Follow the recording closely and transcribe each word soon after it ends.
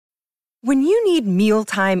When you need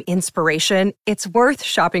mealtime inspiration, it's worth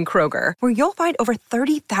shopping Kroger, where you'll find over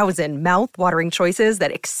 30,000 mouth-watering choices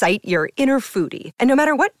that excite your inner foodie. And no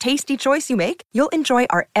matter what tasty choice you make, you'll enjoy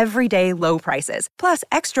our everyday low prices, plus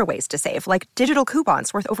extra ways to save, like digital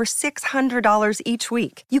coupons worth over $600 each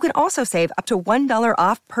week. You can also save up to $1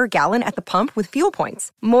 off per gallon at the pump with fuel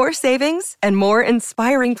points. More savings and more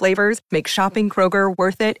inspiring flavors make shopping Kroger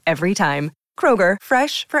worth it every time. Kroger,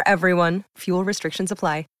 fresh for everyone. Fuel restrictions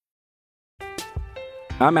apply.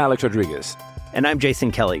 I'm Alex Rodriguez. And I'm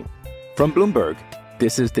Jason Kelly. From Bloomberg,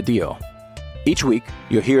 this is The Deal. Each week,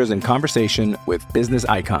 you'll hear us in conversation with business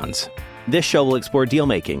icons. This show will explore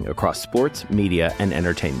deal-making across sports, media, and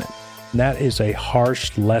entertainment. That is a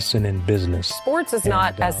harsh lesson in business. Sports is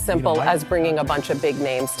not as simple as bringing a bunch of big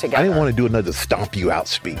names together. I didn't want to do another stomp you out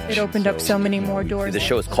speech. It opened up so many more doors. The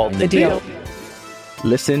show is called The Deal.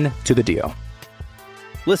 Listen to The Deal.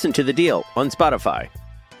 Listen to The Deal on Spotify.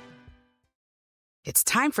 It's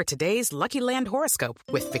time for today's Lucky Land horoscope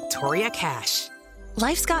with Victoria Cash.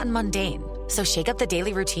 Life's gotten mundane, so shake up the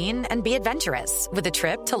daily routine and be adventurous with a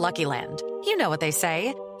trip to Lucky Land. You know what they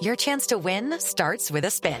say, your chance to win starts with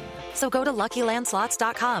a spin. So go to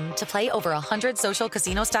LuckyLandSlots.com to play over 100 social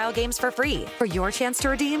casino-style games for free for your chance to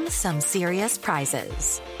redeem some serious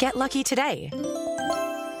prizes. Get lucky today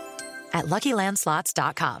at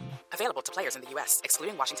LuckyLandSlots.com. Available to players in the U.S.,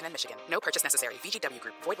 excluding Washington and Michigan. No purchase necessary. VGW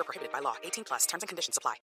Group. Void where prohibited by law. 18+. Terms and conditions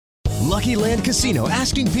apply. Lucky Land Casino,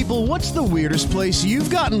 asking people, what's the weirdest place you've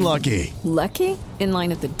gotten lucky? Lucky? In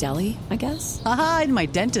line at the deli, I guess? Aha, in my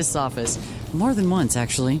dentist's office. More than once,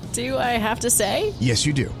 actually. Do I have to say? Yes,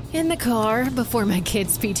 you do. In the car before my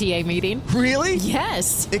kids' PTA meeting. Really?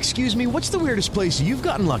 Yes. Excuse me, what's the weirdest place you've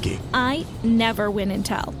gotten lucky? I never win and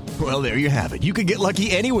tell. Well, there you have it. You can get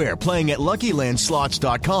lucky anywhere, playing at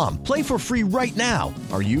LuckyLandSlots.com. Play for free right now.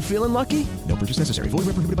 Are you feeling lucky? No purchase necessary. Void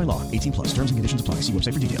where prohibited by law. 18+. Terms and conditions apply. See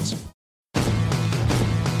website for details.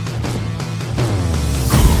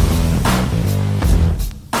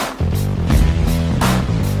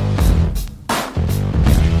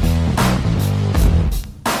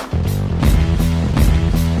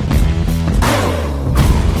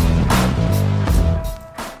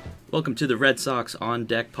 Welcome to the Red Sox On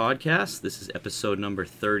Deck podcast. This is episode number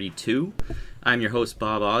 32. I'm your host,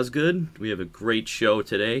 Bob Osgood. We have a great show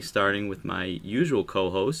today, starting with my usual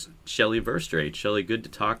co-host, Shelly Verstrate. Shelly, good to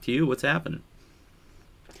talk to you. What's happening?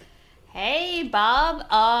 Hey, Bob.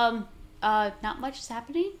 Not much is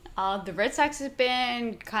happening. The Red Sox have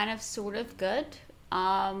been kind of sort of good.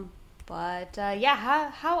 How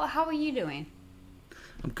are you doing?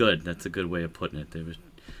 I'm good. That's a good way of putting it. They were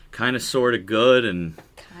kind of sort of good and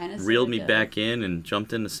reeled me back in and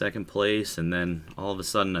jumped into second place, and then all of a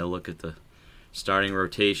sudden I look at the starting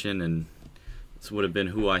rotation and this would have been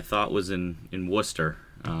who I thought was in Worcester.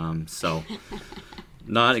 So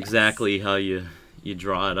not exactly how you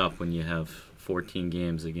draw it up when you have 14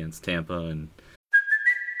 games against Tampa. And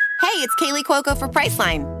Hey, it's Kaylee Cuoco for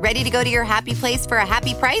Priceline. Ready to go to your happy place for a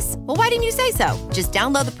happy price? Well, why didn't you say so? Just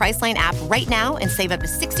download the Priceline app right now and save up to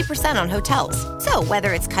 60% on hotels. So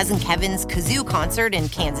whether it's Cousin Kevin's Kazoo Concert in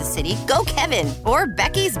Kansas City, go Kevin, or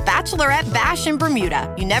Becky's Bachelorette Bash in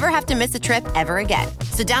Bermuda, you never have to miss a trip ever again.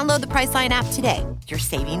 So download the Priceline app today. Your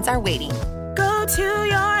savings are waiting. Go to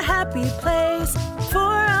your happy place for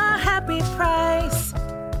a happy price.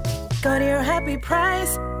 Go to your happy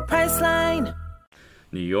price, Priceline.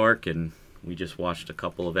 New York, and we just watched a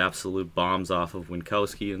couple of absolute bombs off of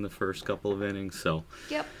Winkowski in the first couple of innings, so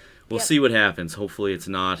we'll see what happens. Hopefully it's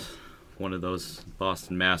not one of those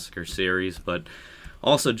Boston Massacre series, but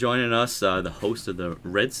also joining us, the host of the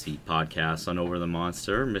Red Seat podcast on Over the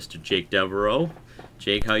Monster, Mr. Jake Devereaux.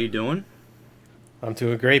 Jake, how you doing? I'm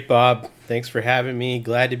doing great, Bob. Thanks for having me.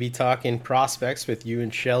 Glad to be talking prospects with you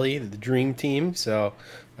and Shelly, the dream team. So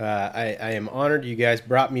I am honored you guys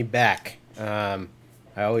brought me back.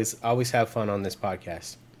 I always have fun on this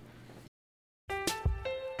podcast.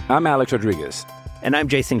 I'm Alex Rodriguez. And I'm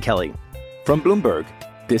Jason Kelly. From Bloomberg,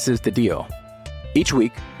 this is The Deal. Each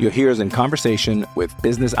week, you'll hear us in conversation with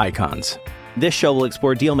business icons. This show will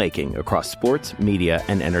explore deal-making across sports, media,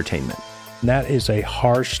 and entertainment. That is a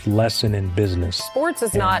harsh lesson in business. Sports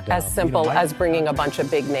is not as simple as bringing a bunch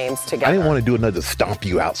of big names together. I didn't want to do another stomp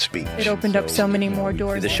you out speech. It opened up so many more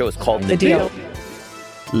doors. The show is called The Deal.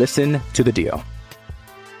 Listen to The Deal.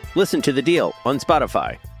 Listen to The Deal on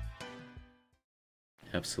Spotify.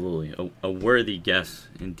 Absolutely. A worthy guess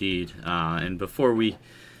indeed. And before we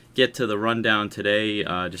get to the rundown today,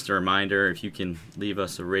 just a reminder, if you can leave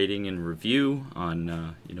us a rating and review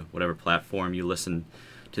on whatever platform you listen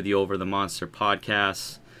to the Over the Monster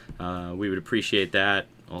podcast, we would appreciate that.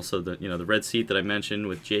 also the Red Seat that I mentioned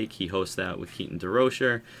with Jake, he hosts that with Keaton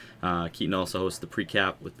DeRocher. Keaton also hosts the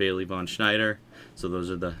Precap with Bailey Von Schneider. So those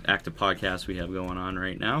are the active podcasts we have going on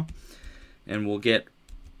right now. And we'll get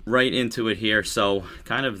right into it here. So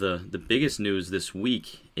kind of the biggest news this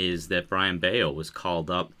week is that Brayan Bello was called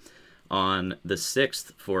up on the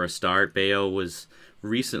 6th for a start. Bello was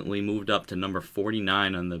recently moved up to number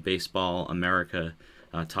 49 on the Baseball America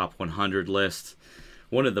Top 100 list.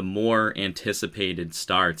 One of the more anticipated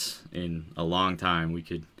starts in a long time. We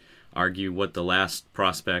could argue what the last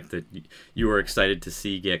prospect that you were excited to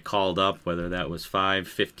see get called up, whether that was 5,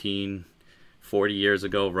 15, 40 years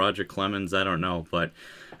ago, Roger Clemens, I don't know. But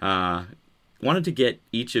wanted to get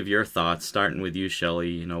each of your thoughts, starting with you,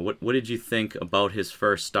 Shelly. What did you think about his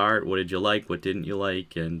first start? What did you like? What didn't you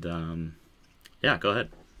like? And yeah, go ahead.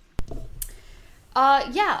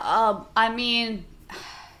 I mean,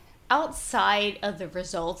 outside of the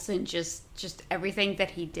results and just everything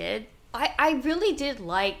that he did, I really did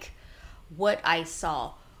like what I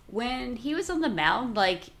saw when he was on the mound.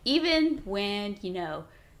 Like, even when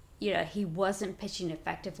he wasn't pitching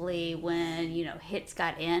effectively, when hits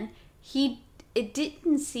got in, it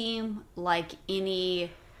didn't seem like anything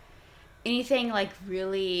like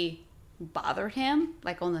really bothered him,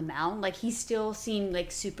 like on the mound. Like, he still seemed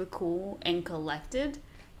like super cool and collected.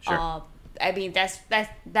 Sure. I mean,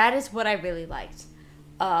 that is what I really liked.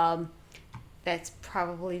 That's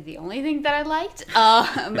probably the only thing that I liked.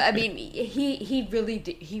 I mean, he really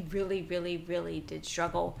did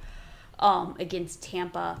struggle against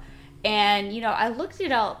Tampa, and I looked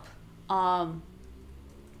it up prior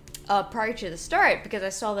to the start, because I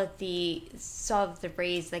saw that the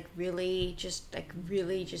Rays really just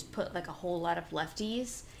put like a whole lot of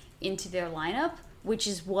lefties into their lineup, which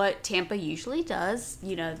is what Tampa usually does.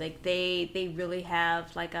 Like they really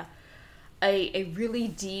have like a really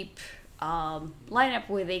deep lineup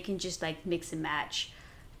where they can just like mix and match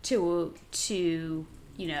to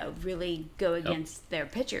really go against their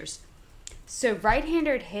pitchers. So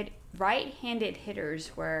right-handed hitters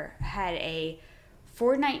had a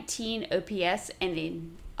 419 OPS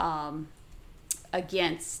and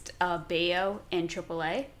against Bello in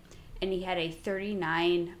AAA, and he had a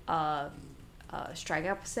 39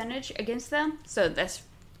 strikeout percentage against them. So that's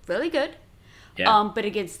really good. Yeah. But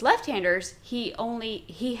against left-handers, he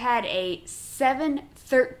had a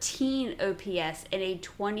 713 OPS and a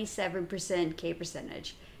 27% K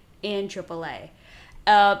percentage in AAA.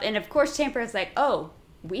 And of course, Tampa is like, oh,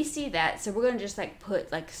 we see that, so we're gonna just like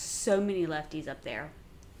put like so many lefties up there,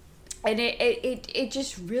 and it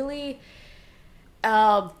just really,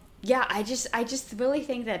 I just really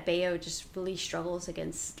think that Bello just really struggles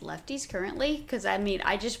against lefties currently. Because I mean,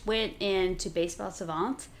 I just went into Baseball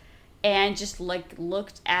Savant and just like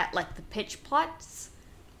looked at like the pitch plots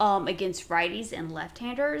against righties and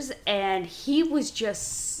left-handers, and he was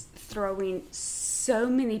just throwing so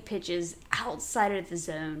many pitches outside of the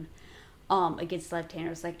zone against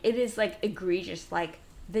left-handers. Like, it is like egregious. Like,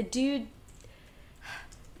 the dude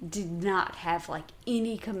did not have like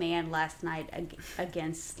any command last night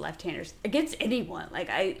against left-handers, against anyone. Like,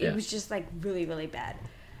 it was just like really, really bad.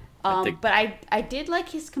 But I did like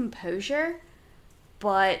his composure,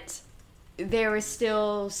 but there is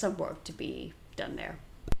still some work to be done there.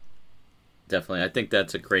 Definitely. I think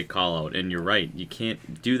that's a great call out, and you're right. You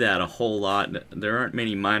can't do that a whole lot. There aren't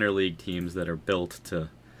many minor league teams that are built to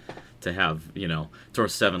have, throw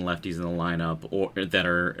 7 lefties in the lineup, or that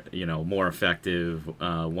are, more effective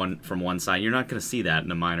one from one side. You're not going to see that in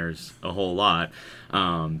the minors a whole lot.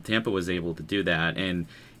 Tampa was able to do that, and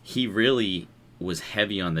he really was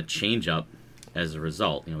heavy on the changeup as a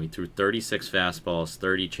result. He threw 36 fastballs,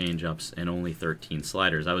 30 changeups, and only 13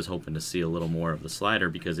 sliders. I was hoping to see a little more of the slider,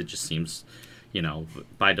 because it just seems,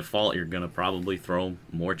 by default, you're going to probably throw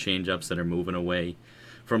more changeups that are moving away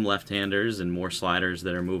from left-handers and more sliders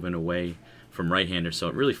that are moving away from right-handers. So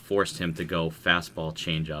it really forced him to go fastball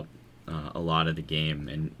changeup a lot of the game.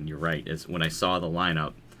 And you're right, when I saw the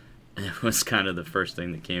lineup, it was kind of the first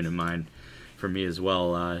thing that came to mind for me as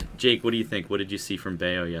well. Jake, what do you think? What did you see from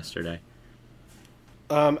Bello yesterday?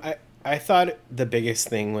 I thought the biggest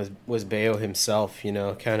thing was Bello himself. He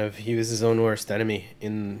was his own worst enemy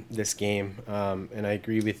in this game. And I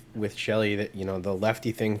agree with Shelly that, the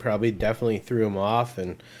lefty thing probably definitely threw him off,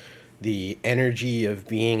 and the energy of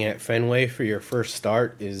being at Fenway for your first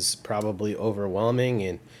start is probably overwhelming.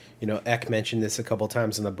 And, Eck mentioned this a couple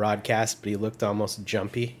times in the broadcast, but he looked almost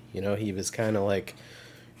jumpy. He was kind of like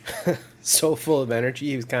so full of energy.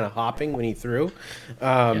 He was kind of hopping when he threw.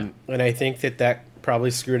 And I think that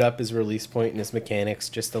probably screwed up his release point and his mechanics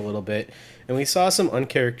just a little bit. And we saw some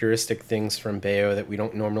uncharacteristic things from Bello that we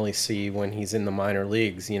don't normally see when he's in the minor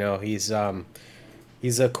leagues. You know, he's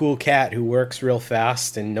a cool cat who works real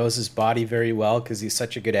fast and knows his body very well because he's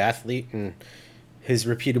such a good athlete, and his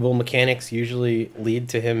repeatable mechanics usually lead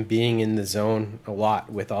to him being in the zone a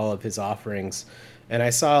lot with all of his offerings. And I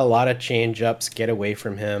saw a lot of change-ups get away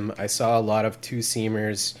from him. I saw a lot of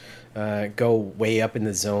two-seamers go way up in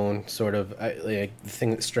the zone. Sort of the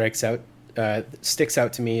thing that sticks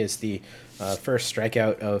out to me is the first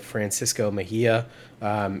strikeout of Francisco Mejia.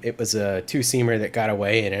 It was a two-seamer that got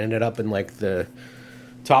away and ended up in like the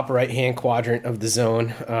top right-hand quadrant of the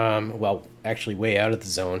zone. Well, actually way out of the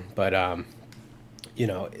zone, but you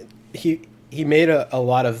know, he made a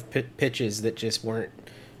lot of pitches that just weren't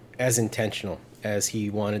as intentional as he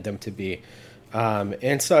wanted them to be,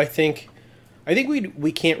 and so I think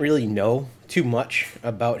we can't really know too much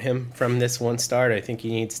about him from this one start. I think he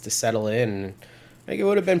needs to settle in. And I think it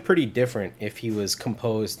would have been pretty different if he was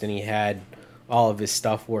composed and he had all of his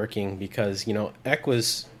stuff working, because you know Eck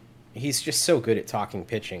he's just so good at talking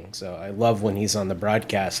pitching. So I love when he's on the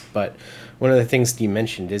broadcast. But one of the things that you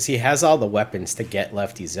mentioned is he has all the weapons to get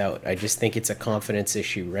lefties out. I just think it's a confidence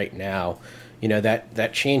issue right now. You know, that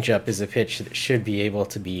changeup is a pitch that should be able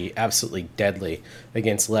to be absolutely deadly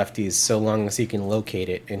against lefties so long as he can locate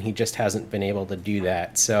it, and he just hasn't been able to do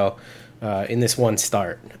that. So in this one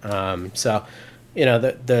start. So, you know,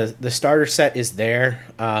 the starter set is there.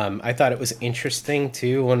 I thought it was interesting,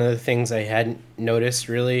 too. One of the things I hadn't noticed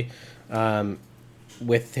really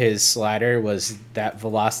with his slider was that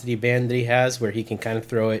velocity band that he has, where he can kind of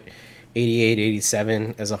throw it 88,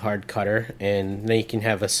 87 as a hard cutter, and then you can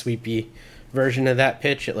have a sweepy version of that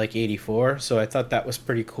pitch at like 84. So I thought that was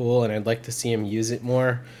pretty cool, and I'd like to see him use it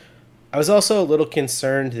more. I was also a little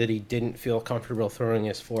concerned that he didn't feel comfortable throwing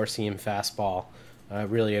his four-seam fastball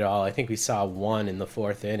really at all. I think we saw one in the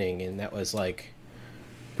fourth inning, and that was like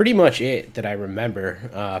pretty much it that I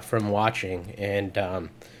remember from watching. And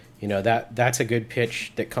you know, that's a good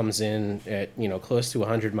pitch that comes in at, you know, close to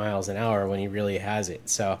 100 miles an hour when he really has it.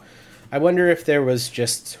 So I wonder if there was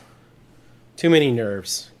just too many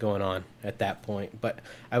nerves going on at that point. But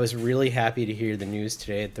I was really happy to hear the news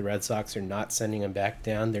today that the Red Sox are not sending him back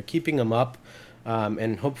down. They're keeping him up,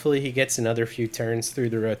 and hopefully he gets another few turns through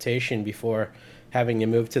the rotation before having to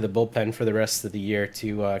move to the bullpen for the rest of the year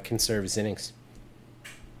to conserve his innings.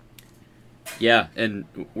 Yeah, and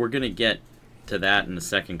we're going to get to that in a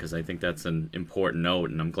second, because I think that's an important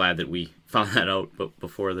note, and I'm glad that we found that out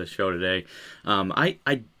before the show today.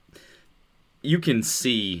 You can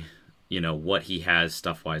see, you know, what he has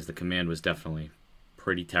stuff-wise. The command was definitely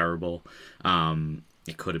pretty terrible.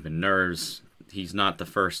 It could have been nerves. He's not the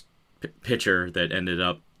first pitcher that ended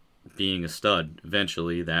up being a stud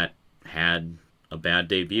eventually that had a bad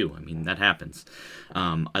debut. I mean, that happens.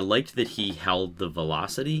 I liked that he held the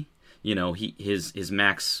velocity. You know, his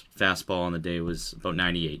max fastball on the day was about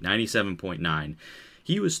 98, 97.9.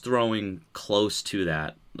 He was throwing close to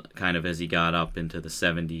that kind of as he got up into the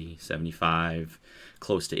 70, 75,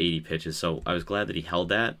 close to 80 pitches. So I was glad that he held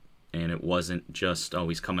that, and it wasn't just, oh,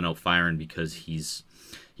 he's coming out firing because he's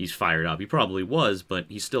fired up. He probably was, but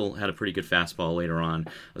he still had a pretty good fastball later on.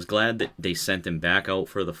 I was glad that they sent him back out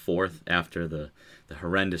for the fourth after the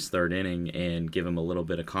horrendous third inning and give him a little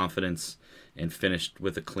bit of confidence and finished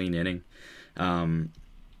with a clean inning.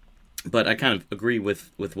 But I kind of agree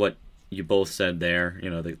with what you both said there. You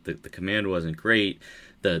know, the command wasn't great.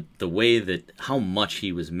 The way that how much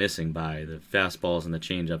he was missing by the fastballs and the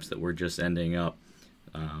changeups that were just ending up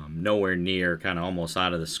nowhere near, kind of almost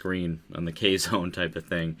out of the screen on the K-zone type of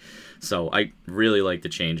thing. So I really like the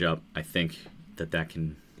changeup. I think that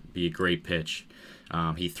can be a great pitch.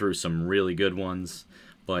 He threw some really good ones,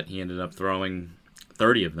 but he ended up throwing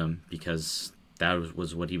 30 of them because that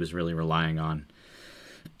was what he was really relying on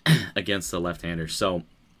against the left-handers. So,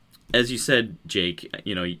 as you said, Jake,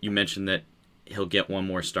 you know, you mentioned that he'll get one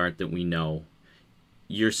more start that we know.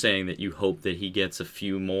 You're saying that you hope that he gets a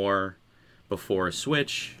few more before a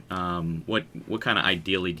switch. What kind of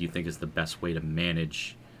ideally do you think is the best way to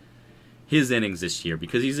manage his innings this year?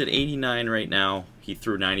 Because he's at 89 right now. He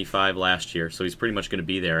threw 95 last year, so he's pretty much going to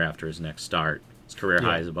be there after his next start. His career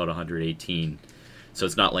high is about 118. So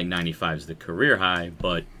it's not like 95 is the career high,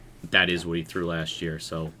 but that is what he threw last year.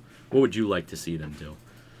 So what would you like to see them do?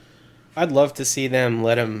 I'd love to see them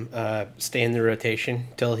let him stay in the rotation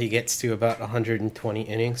till he gets to about 120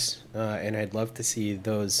 innings, and I'd love to see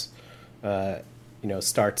those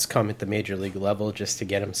starts come at the major league level just to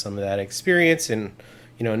get him some of that experience. And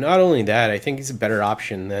not only that, I think he's a better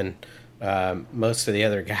option than most of the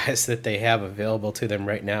other guys that they have available to them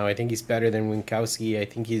right now. I think he's better than Winkowski. I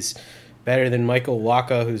think he's better than Michael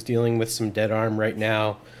Wacha, who's dealing with some dead arm right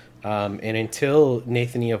now. And until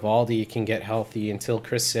Nathan Eovaldi can get healthy, until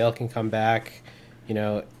Chris Sale can come back,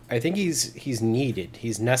 I think he's needed.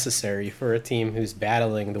 He's necessary for a team who's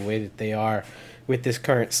battling the way that they are with this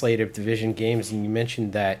current slate of division games. And you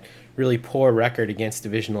mentioned that really poor record against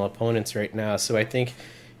divisional opponents right now. So I think,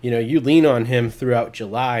 you lean on him throughout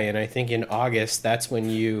July, and I think in August, that's when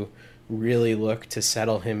you really look to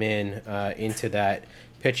settle him into that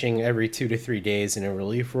pitching every 2 to 3 days in a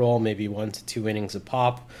relief role, maybe 1 to 2 innings a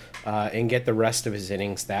pop, and get the rest of his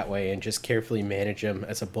innings that way and just carefully manage him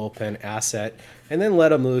as a bullpen asset and then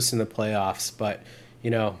let him loose in the playoffs. But,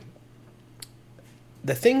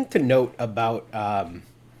 the thing to note about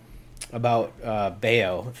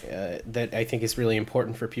Bello that I think is really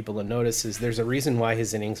important for people to notice is there's a reason why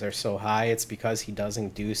his innings are so high. It's because he does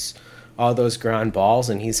induce all those ground balls,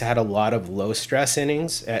 and he's had a lot of low stress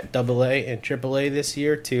innings at AA and AAA this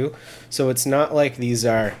year too. So it's not like these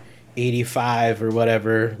are 85 or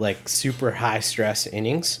whatever, like super high stress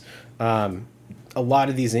innings. A lot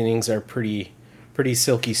of these innings are pretty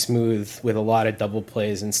silky smooth with a lot of double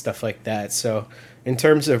plays and stuff like that. So in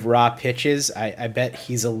terms of raw pitches, I bet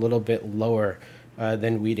he's a little bit lower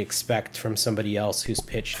than we'd expect from somebody else who's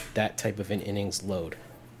pitched that type of an innings load.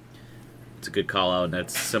 It's a good call out, and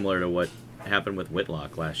that's similar to what happened with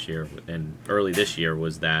Whitlock last year and early this year,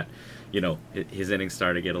 was that, his innings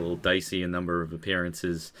started to get a little dicey in number of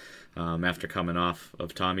appearances after coming off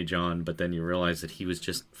of Tommy John, but then you realize that he was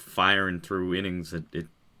just firing through innings at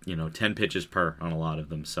 10 pitches per on a lot of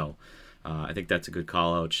them. So I think that's a good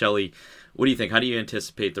call out. Shelley, what do you think? How do you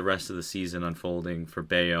anticipate the rest of the season unfolding for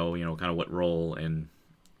Bello? Kind of what role, and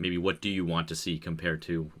maybe what do you want to see compared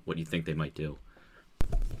to what you think they might do?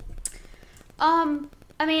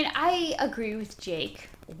 I agree with Jake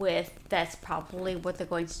with that's probably what they're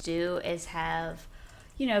going to do is have,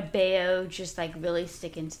 Bello just like really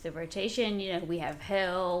stick into the rotation. We have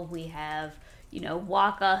Hill, we have,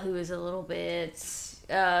 Wacha, who is a little bit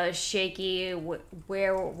shaky.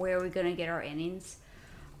 Where are we going to get our innings?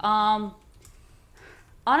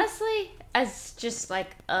 Honestly, as just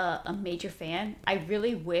like a major fan, I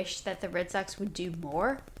really wish that the Red Sox would do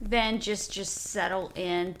more than just settle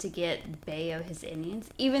in to get Bello his innings.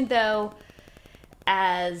 Even though,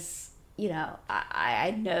 as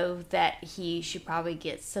I know that he should probably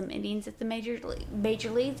get some innings at the major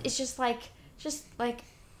leagues. It's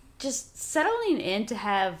just settling in to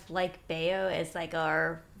have like Bello as like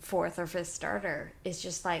our 4th or 5th starter is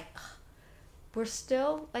just like we're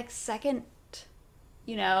still like second,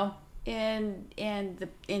 in the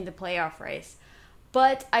playoff race.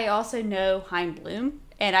 But I also know Chaim Bloom,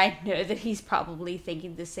 and I know that he's probably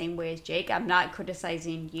thinking the same way as Jake. I'm not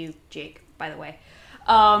criticizing you, Jake, by the way.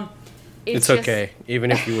 It's okay.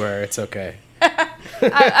 Even if you were, it's okay.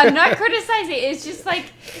 I'm not criticizing. It's just like,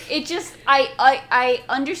 I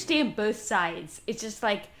understand both sides. It's just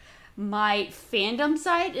like my fandom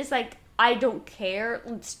side is like, I don't care.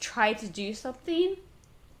 Let's try to do something.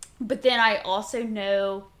 But then I also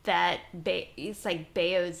know that it's like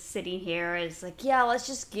Bello's sitting here is like, yeah, let's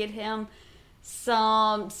just get him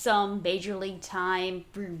some major league time.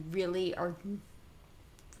 We really are.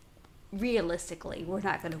 Realistically, we're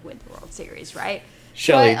not going to win the World Series, right?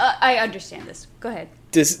 Shelley, so I understand this. Go ahead.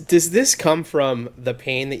 Does this come from the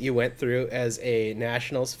pain that you went through as a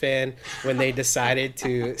Nationals fan when they decided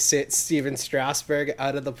to sit Steven Strasburg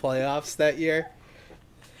out of the playoffs that year?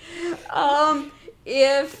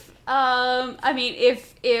 If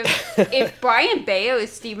Brian Bello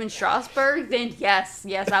is Steven Strasburg, then yes,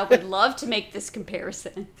 I would love to make this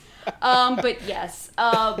comparison. But yes,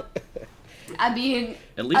 at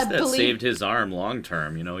least that saved his arm long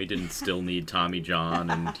term. He didn't still need Tommy John,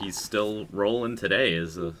 and he's still rolling today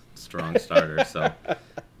as a strong starter. So,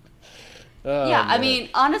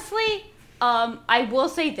 honestly, I will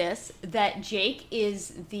say this: that Jake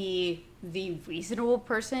is the reasonable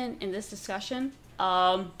person in this discussion.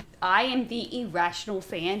 I am the irrational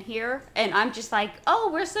fan here, and I'm just like, oh,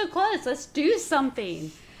 we're so close. Let's do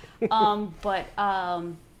something.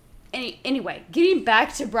 Anyway, getting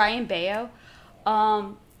back to Brian Bello.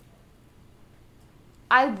 I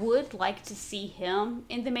would like to see him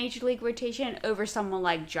in the major league rotation over someone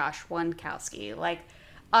like Josh Winkowski. Like,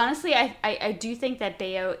 honestly, I do think that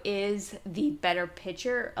Bello is the better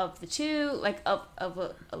pitcher of the two, like of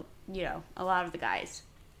a lot of the guys.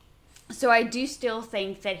 So I do still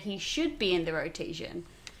think that he should be in the rotation,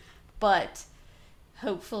 but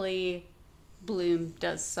hopefully Bloom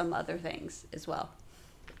does some other things as well.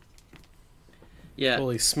 Yeah.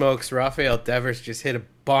 Holy smokes, Rafael Devers just hit a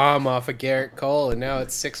bomb off of Garrett Cole, and now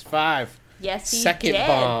it's 6-5. Yes, he Second did.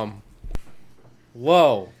 bomb.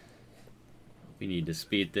 Whoa. We need to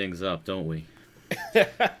speed things up, don't we?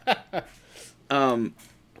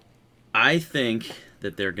 I think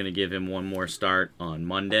that they're going to give him one more start on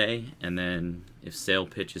Monday, and then if Sale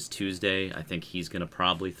pitches Tuesday, I think he's going to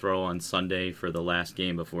probably throw on Sunday for the last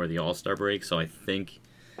game before the All-Star break. So I think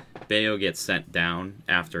Bello gets sent down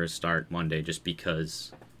after a start Monday just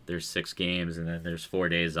because there's 6 games and then there's 4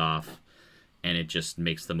 days off, and it just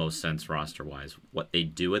makes the most sense roster-wise. What they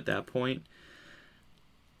do at that point,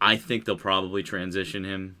 I think they'll probably transition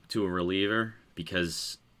him to a reliever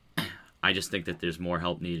because I just think that there's more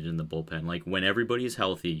help needed in the bullpen. Like, when everybody's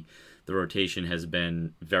healthy, the rotation has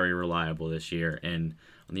been very reliable this year. And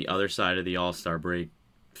on the other side of the All-Star break,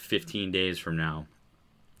 15 days from now,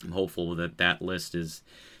 I'm hopeful that that list is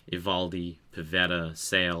Eovaldi, Pivetta,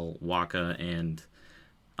 Sale, Wacha, and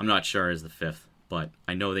I'm not sure is the 5th, but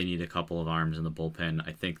I know they need a couple of arms in the bullpen.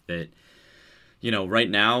 I think that, right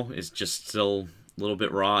now is just still a little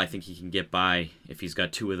bit raw. I think he can get by if he's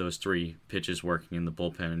got 2 of those 3 pitches working in the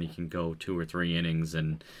bullpen, and he can go 2 or 3 innings.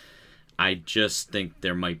 And I just think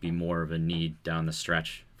there might be more of a need down the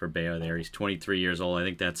stretch for Bello there. He's 23 years old. I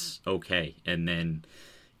think that's okay. And then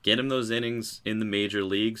get him those innings in the major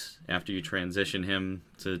leagues after you transition him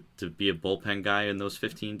to be a bullpen guy in those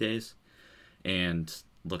 15 days, and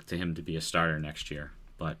look to him to be a starter next year.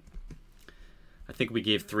 But I think we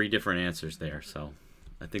gave 3 different answers there, so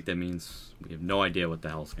I think that means we have no idea what the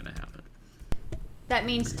hell's going to happen. That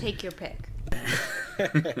means take your pick.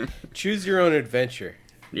 Choose your own adventure.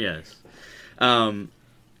 Yes.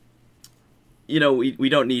 We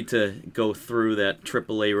don't need to go through that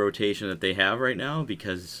AAA rotation that they have right now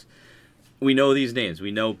because we know these names.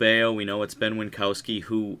 We know Bello. We know it's Ben Winkowski,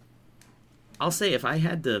 who I'll say if I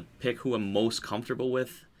had to pick who I'm most comfortable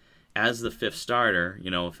with as the 5th starter,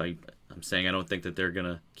 if I'm saying I don't think that they're going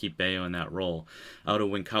to keep Bello in that role. Out of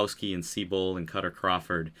Winkowski and Seabold and Cutter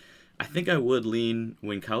Crawford, I think I would lean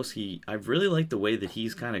Winkowski. I really like the way that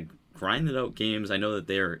he's kind of grinded out games. I know that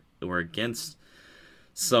they were against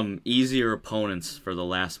some easier opponents for the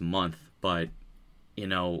last month, but,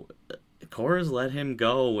 Cora's let him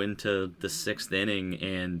go into the 6th inning,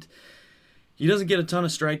 and he doesn't get a ton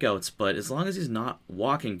of strikeouts, but as long as he's not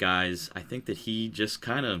walking guys, I think that he just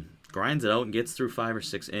kind of grinds it out and gets through 5 or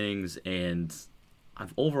 6 innings, and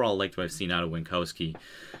I've overall liked what I've seen out of Winkowski.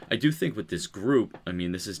 I do think with this group,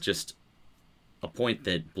 this is just a point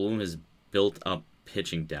that Bloom has built up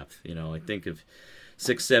pitching depth. I think of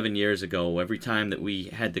 6-7 years ago, every time that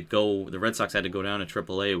the Red Sox had to go down to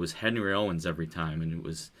AAA, it was Henry Owens every time, and it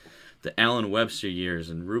was the Allen Webster years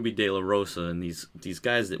and Ruby De La Rosa and these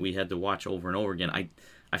guys that we had to watch over and over again.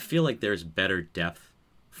 I feel like there's better depth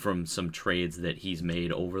from some trades that he's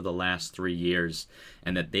made over the last 3 years,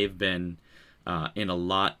 and that they've been in a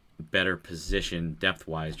lot better position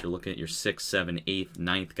depth-wise. You're looking at your 6th, 7th, 8th,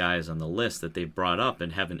 9th guys on the list that they've brought up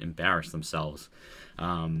and haven't embarrassed themselves.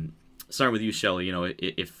 Starting with you, Shelley,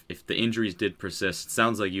 if the injuries did persist, it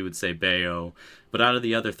sounds like you would say Bello, but out of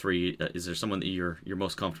the other 3, is there someone that you're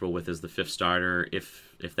most comfortable with as the 5th starter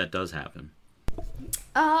if that does happen?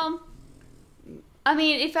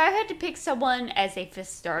 If I had to pick someone as a 5th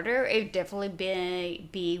starter, it would definitely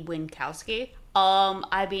be Winkowski.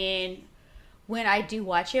 When I do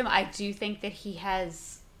watch him, I do think that he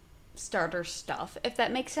has starter stuff, if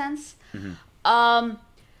that makes sense. Mm-hmm.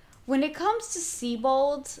 When it comes to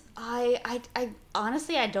Seabold, I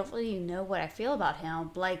honestly, I don't really know what I feel about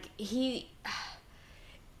him.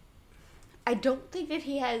 I don't think that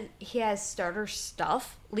he has starter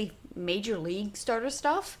stuff, major league starter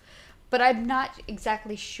stuff. But I'm not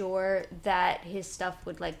exactly sure that his stuff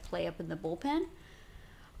would play up in the bullpen.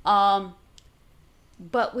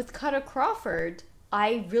 But with Cutter Crawford,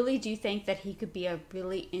 I really do think that he could be a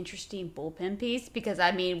really interesting bullpen piece because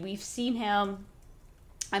we've seen him.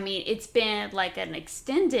 It's been an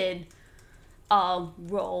extended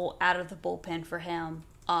role out of the bullpen for him.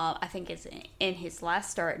 I think it's in his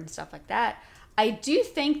last start and stuff like that. I do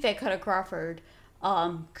think that Cutter Crawford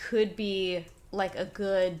could be a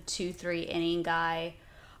good 2-3 inning guy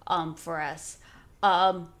for us.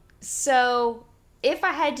 So if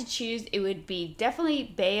I had to choose, it would be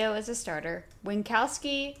definitely Bello as a starter,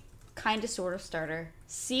 Winkowski kind of sort of starter,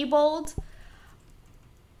 Seabold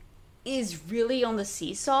is really on the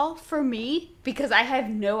seesaw for me because I have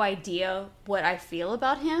no idea what I feel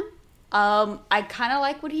about him. I kind of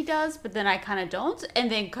like what he does, but then I kind of don't.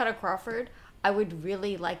 And then Cutter Crawford, I would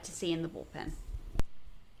really like to see in the bullpen.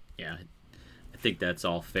 Yeah, I think that's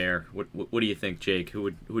all fair. What do you think, Jake?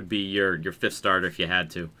 Who would be your 5th starter if you had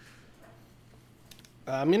to?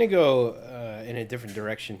 I'm going to go in a different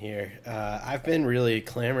direction here. I've been really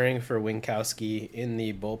clamoring for Winkowski in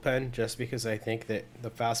the bullpen just because I think that the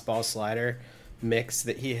fastball slider mix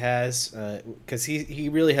that he has, because he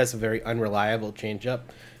really has a very unreliable changeup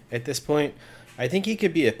at this point. I think he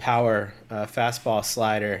could be a power fastball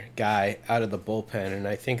slider guy out of the bullpen, and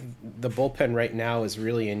I think the bullpen right now is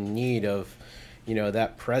really in need of,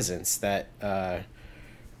 that presence, that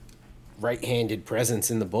right-handed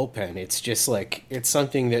presence in the bullpen. It's just it's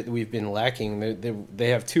something that we've been lacking. They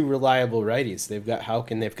have two reliable righties. They've got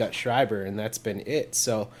Houck and they've got Schreiber, and that's been it.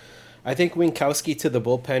 So I think Winkowski to the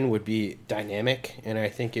bullpen would be dynamic, and I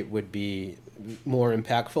think it would be more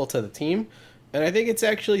impactful to the team. And I think it's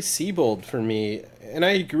actually Seabold for me. And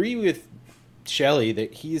I agree with Shelley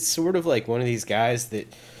that he's sort of like one of these guys that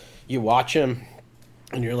you watch him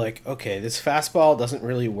and you're like, okay, this fastball doesn't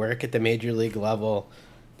really work at the major league level,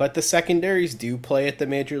 but the secondaries do play at the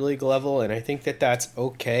major league level, and I think that that's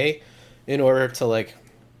okay in order to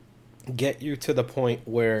get you to the point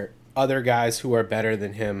where other guys who are better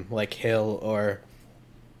than him, like Hill or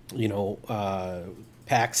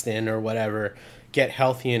Paxton or whatever, get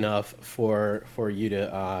healthy enough for you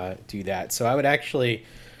to do that. So I would actually,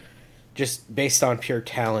 just based on pure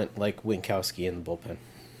talent, like Winkowski in the bullpen.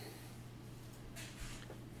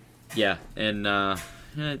 Yeah, and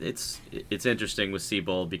it's interesting with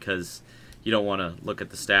Seabold because you don't want to look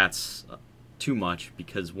at the stats too much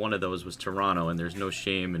because one of those was Toronto, and there's no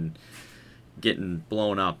shame in getting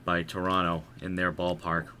blown up by Toronto in their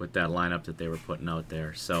ballpark with that lineup that they were putting out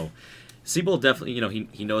there. So Seabold definitely,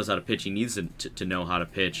 he knows how to pitch. He needs to know how to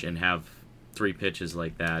pitch and have 3 pitches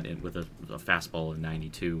like that with a fastball of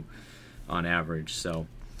 92 on average. So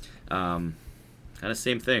kind of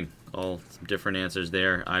same thing. All some different answers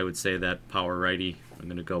there. I would say that power righty. I'm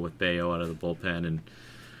going to go with Bayo out of the bullpen and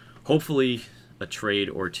hopefully a trade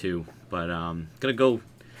or two. But I'm going to go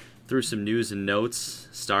through some news and notes,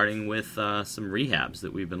 starting with some rehabs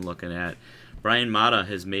that we've been looking at. Brian Mata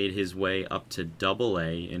has made his way up to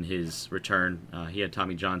AA in his return. He had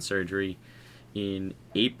Tommy John surgery in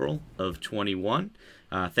April of 21.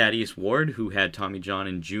 Thaddeus Ward, who had Tommy John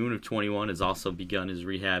in June of 21, has also begun his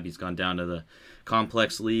rehab. He's gone down to the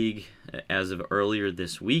Complex League as of earlier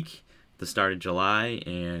this week, the start of July,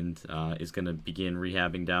 and is going to begin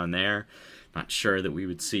rehabbing down there. Not sure that we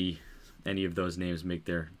would see any of those names make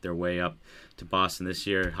their way up to Boston this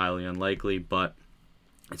year. Highly unlikely, but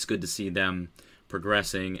it's good to see them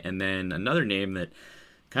progressing. And then another name that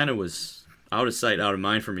kind of was out of sight, out of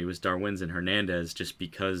mind for me was Darwinzon Hernandez, just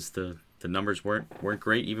because the numbers weren't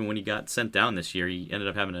great even when he got sent down this year. He ended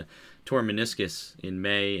up having a torn meniscus in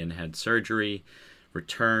May and had surgery,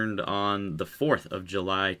 returned on the 4th of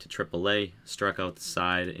July to AAA, struck out the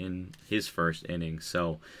side in his first inning.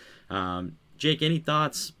 So, Jake, any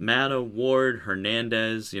thoughts? Mata, Ward,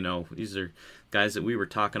 Hernandez, these are guys that we were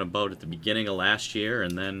talking about at the beginning of last year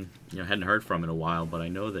and then hadn't heard from in a while, but I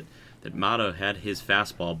know that Mata had his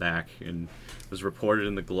fastball back and was reported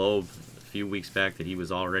in the Globe a few weeks back that he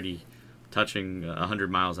was already touching 100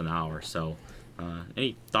 miles an hour. So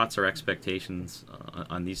any thoughts or expectations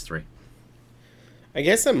on these three? I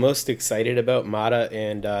guess I'm most excited about Mata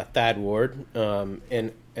and Thad Ward,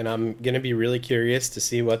 and I'm going to be really curious to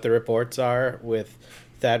see what the reports are with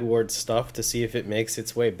Thad Ward's stuff to see if it makes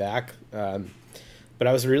its way back. But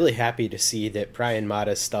I was really happy to see that Brian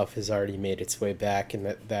Mata's stuff has already made its way back, and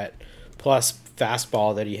that plus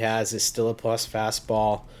fastball that he has is still a plus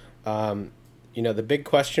fastball. The big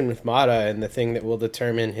question with Mata and the thing that will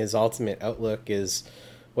determine his ultimate outlook is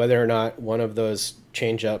whether or not one of those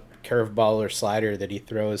changeup, curveball, or slider that he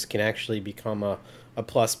throws can actually become a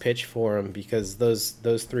plus pitch for him, because those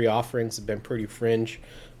 3 offerings have been pretty fringe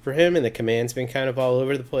for him, and the command's been kind of all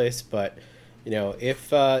over the place. But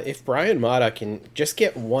if Brian Mata can just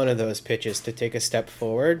get one of those pitches to take a step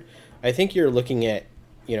forward, I think you're looking at,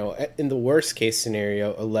 in the worst case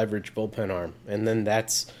scenario, a leverage bullpen arm, and then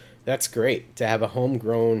that's great to have a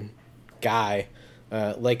homegrown guy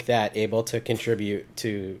like that able to contribute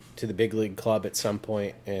to the big league club at some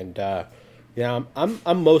point. And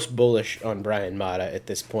I'm most bullish on Brian Mata at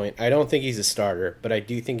this point. I don't think he's a starter, but I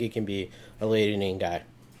do think he can be a late inning guy.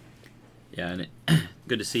 Yeah, and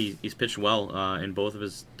good to see he's pitched well in both of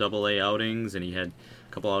his AA outings, and he had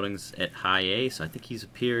a couple outings at High A, so I think he's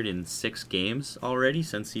appeared in 6 games already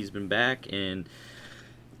since he's been back, and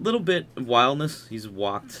a little bit of wildness. He's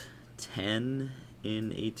walked 10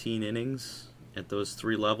 in 18 innings at those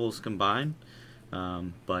 3 levels combined,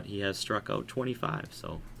 but he has struck out 25,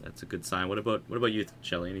 so that's a good sign. What about you,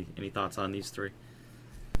 Shelley? Any thoughts on these 3?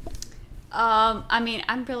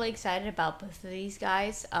 I'm really excited about both of these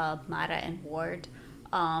guys, Mata and Ward,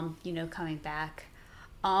 coming back.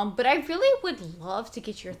 But I really would love to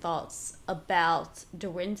get your thoughts about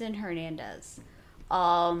Darwinzon Hernandez.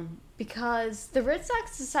 Because the Red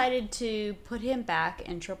Sox decided to put him back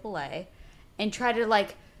in AAA and try to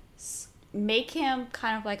like make him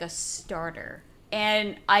kind of like a starter.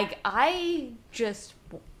 And I just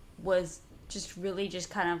was just really just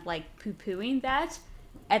kind of like poo-pooing that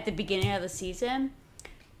at the beginning of the season.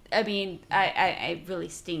 I mean, it really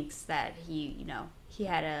stinks that he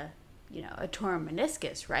had a torn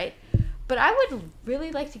meniscus, right? But I would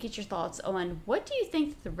really like to get your thoughts on what do you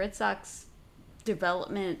think the Red Sox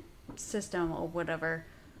development system or whatever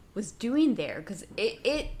was doing there? Because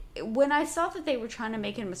when I saw that they were trying to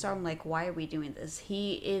make him a star, I'm like, why are we doing this?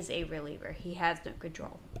 He is a reliever. He has no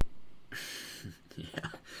control. Yeah,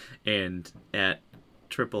 and at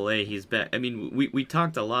AAA, he's back. I mean, we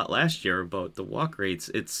talked a lot last year about the walk rates.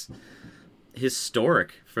 It's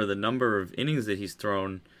historic for the number of innings that he's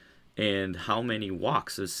thrown and how many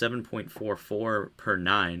walks. Is 7.44 per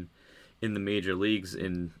 9 in the major leagues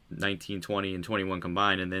in 19, 20, and 21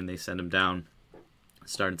 combined, and then they send him down,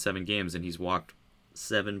 started 7 games, and he's walked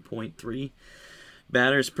 7.3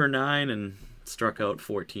 batters per 9 and struck out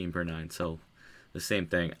 14 per 9. So the same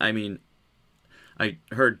thing. I mean, I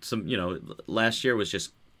heard some, last year was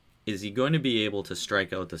just, is he going to be able to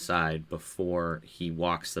strike out the side before he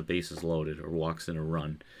walks the bases loaded or walks in a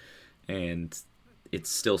run? And it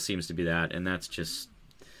still seems to be that, and that's just,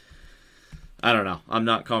 I don't know. I'm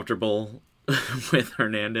not comfortable with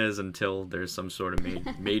Hernandez until there's some sort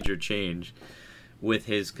of major change with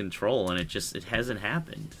his control, and it hasn't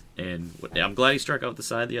happened. And I'm glad he struck out the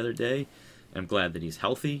side the other day. I'm glad that he's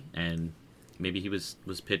healthy, and maybe he was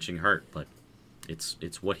pitching hurt, but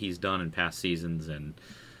it's what he's done in past seasons, and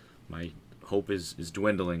my hope is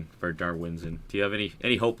dwindling for Darwinzon. Do you have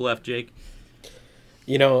any hope left, Jake?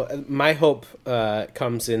 My hope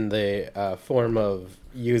comes in the form of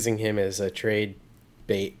using him as a trade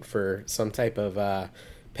bait for some type of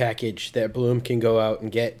package that Bloom can go out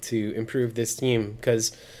and get to improve this team.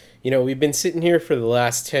 Because, we've been sitting here for the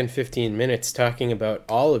last 10, 15 minutes talking about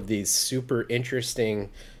all of these super interesting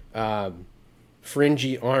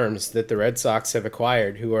fringy arms that the Red Sox have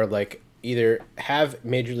acquired who are like either have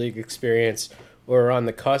major league experience or are on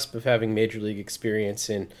the cusp of having major league experience.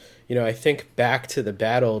 And, I think back to the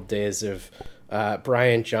bad old days of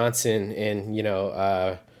Brian Johnson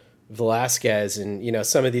and, Velasquez and,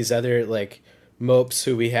 some of these other like mopes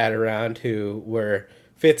who we had around who were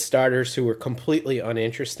fifth starters who were completely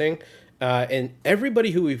uninteresting. And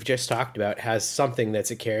everybody who we've just talked about has something that's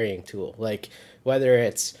a carrying tool, like whether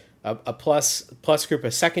it's a plus group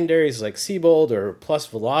of secondaries like Seabold or plus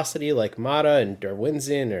velocity like Mata and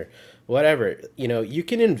Darwinzon or whatever. You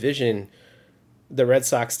can envision the Red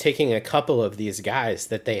Sox taking a couple of these guys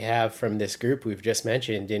that they have from this group we've just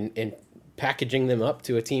mentioned and packaging them up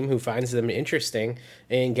to a team who finds them interesting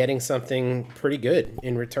and getting something pretty good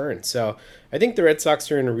in return. So I think the Red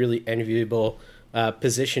Sox are in a really enviable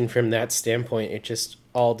position from that standpoint. It just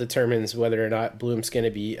all determines whether or not Bloom's going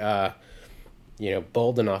to be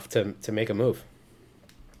bold enough to make a move.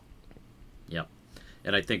 Yep.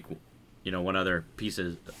 And I think, one other piece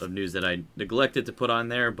of news that I neglected to put on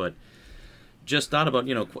there, but just thought about,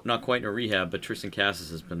 not quite in a rehab, but Tristan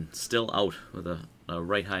Casas has been still out with a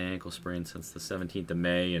right high ankle sprain since the 17th of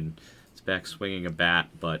May, and is back swinging a bat,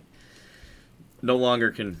 but no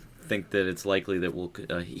longer can think that it's likely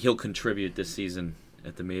that he'll contribute this season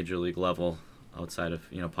at the major league level outside of,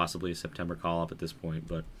 possibly a September call-up at this point.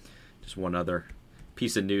 But just one other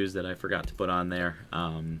piece of news that I forgot to put on there.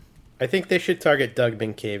 I think they should target Doug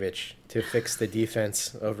Minkiewicz to fix the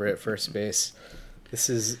defense over at first base. This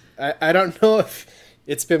is, I don't know if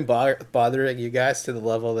it's been bothering you guys to the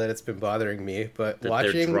level that it's been bothering me, but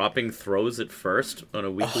they're dropping throws at first on a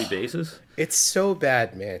weekly basis. It's so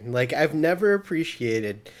bad, man. Like, I've never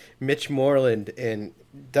appreciated Mitch Moreland and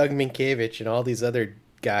Doug Minkiewicz and all these other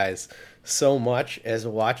guys so much as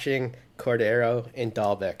watching Cordero and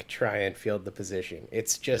Dahlbeck try and field the position.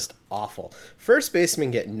 It's just awful. First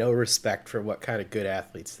basemen get no respect for what kind of good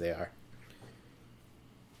athletes they are.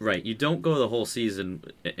 Right. You don't go the whole season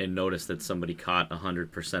and notice that somebody caught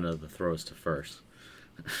 100% of the throws to first.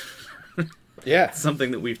 Yeah. It's something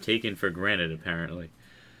that we've taken for granted, apparently.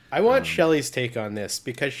 I want Shelley's take on this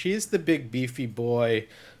because she's the big beefy boy,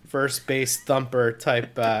 first base thumper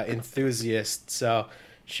type enthusiast. So,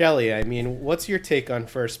 Shelley, I mean, what's your take on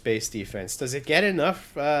first base defense? Does it get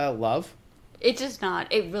enough love? It does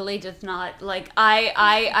not. It really does not. Like,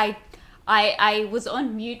 I was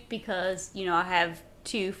on mute because, I have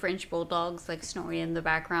 2 French bulldogs like snoring in the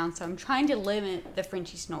background, so I'm trying to limit the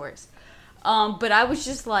Frenchie snores. But I was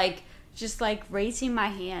just like raising my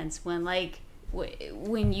hands when like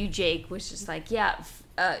when you, Jake, was just like,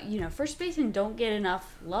 first basemen don't get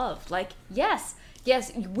enough love. Like, yes,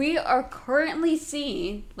 we are currently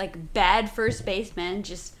seeing like bad first basemen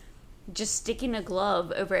just sticking a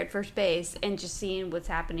glove over at first base and just seeing what's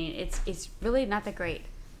happening. It's really not that great.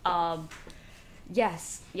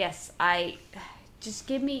 Yes, I just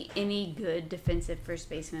give me any good defensive first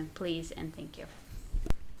baseman, please, and thank you.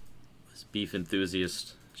 This beef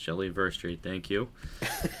enthusiast Shelley Verstreet, thank you.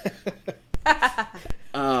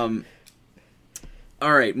 All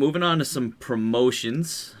right, moving on to some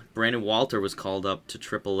promotions. Brandon Walter was called up to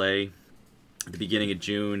AAA at the beginning of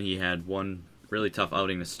June. He had one really tough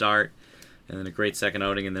outing to start, and then a great second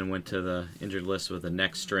outing, and then went to the injured list with a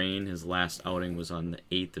neck strain. His last outing was on the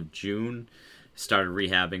 8th of June. Started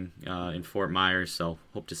rehabbing in Fort Myers, so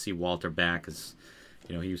hope to see Walter back, as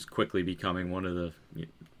he was quickly becoming one of the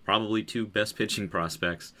probably 2 best pitching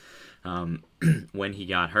prospects when he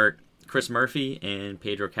got hurt. Chris Murphy and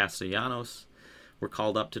Pedro Castellanos were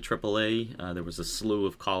called up to AAA. There was a slew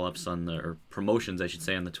of call-ups or promotions, I should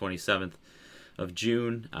say, on the 27th of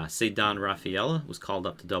June. Ceddanne Rafaela was called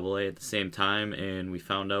up to AA at the same time, and we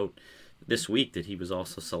found out this week that he was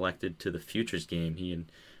also selected to the Futures game. He and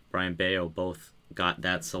Brian Bayo both got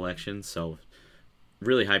that selection, so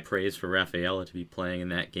really high praise for Rafaela to be playing in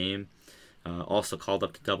that game. Also called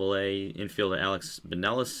up to AA, infielder Alex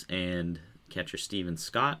Benelis and catcher Steven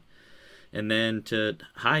Scott. And then to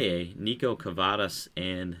High A, Nico Cavadas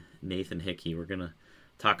and Nathan Hickey. We're going to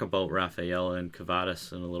talk about Rafaela and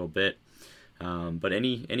Cavadas in a little bit. But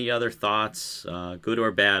any other thoughts, good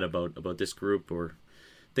or bad, about this group, or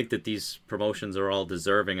think that these promotions are all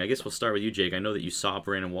deserving? I guess we'll start with you, Jake. I know that you saw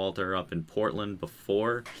Brandon Walter up in Portland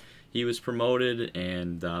before he was promoted,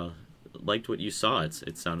 and liked what you saw,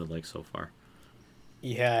 it sounded like, so far.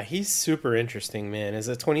 Yeah, he's super interesting, man. As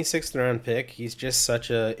a 26th round pick, he's just such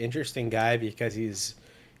a interesting guy because he's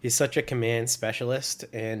such a command specialist,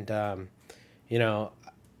 and I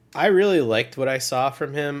really liked what I saw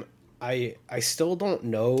from him. I still don't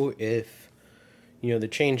know if the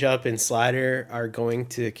changeup and slider are going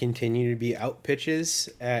to continue to be out pitches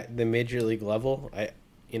at the major league level.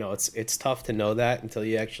 It's tough to know that until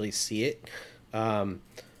you actually see it.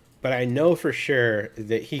 But I know for sure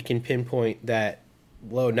that he can pinpoint that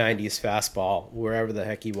low 90s fastball wherever the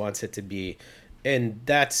heck he wants it to be, and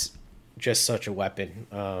that's just such a weapon.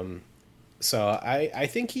 So I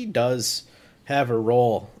think he does have a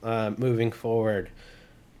role moving forward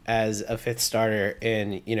as a 5th starter,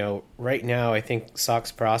 and right now I think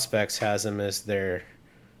Sox Prospects has him as their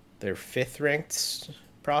 5th ranked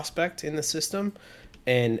prospect in the system,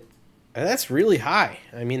 and that's really high.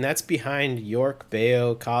 I mean, that's behind York,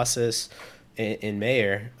 Bayo, Casas, and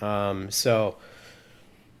Mayer. So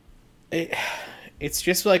it's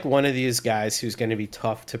just like one of these guys who's going to be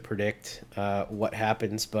tough to predict what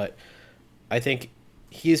happens, but I think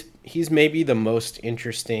he's maybe the most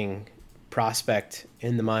interesting prospect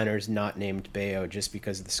in the minors not named Bayo, just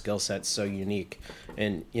because the skill set's so unique.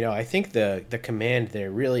 And I think the command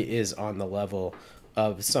there really is on the level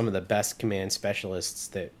of some of the best command specialists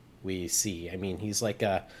that we see. I mean, he's like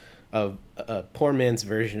a poor man's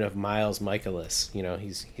version of Miles Michaelis.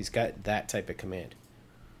 He's got that type of command.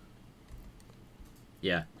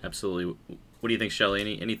 Yeah, absolutely. What do you think,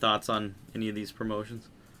 Shelley? Any thoughts on any of these promotions?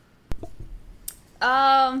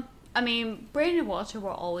 I mean, Brandon Walter will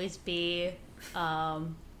always be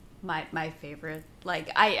my favorite. Like,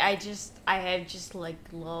 I have just like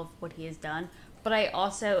love what he has done. But I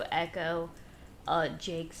also echo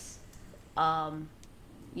Jake's kind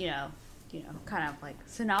of like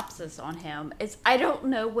synopsis on him. I don't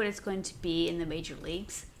know what it's going to be in the major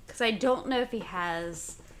leagues, because I don't know if he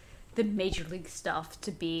has the major league stuff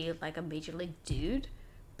to be like a major league dude,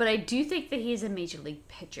 but I do think that he's a major league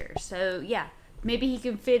pitcher. So yeah, maybe he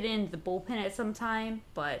can fit in the bullpen at some time,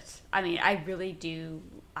 but I mean, I really do.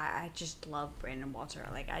 I just love Brandon Walter.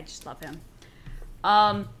 Like, I just love him.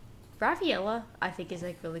 Rafaela, I think, is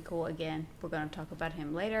like really cool. Again, we're going to talk about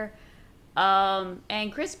him later.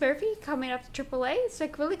 And Chris Murphy coming up to AAA, it's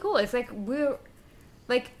like really cool. It's like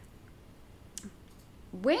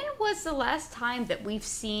when was the last time that we've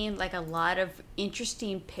seen like a lot of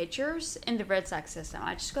interesting pitchers in the Red Sox system?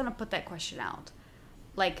 I'm just going to put that question out.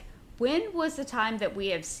 Like, when was the time that we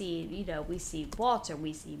have seen, we see Walter,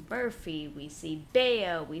 we see Murphy, we see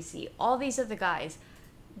Bayo, we see all these other guys.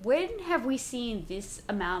 When have we seen this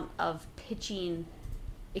amount of pitching,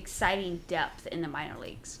 exciting depth in the minor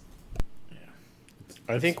leagues?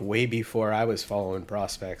 I think way before I was following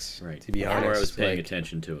prospects, right? To be honest, before I was paying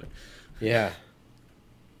attention to it. Yeah,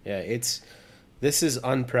 it's this is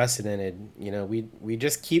unprecedented. You know, we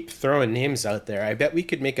just keep throwing names out there. I bet we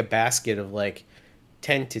could make a basket of like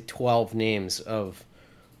 10 to 12 names of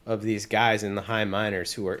these guys in the high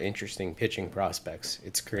minors who are interesting pitching prospects.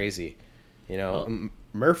 It's crazy. You know,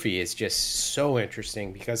 Murphy is just so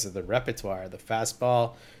interesting because of the repertoire, the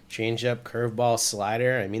fastball, changeup, curveball,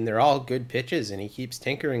 slider. I mean, they're all good pitches, and he keeps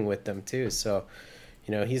tinkering with them too. So,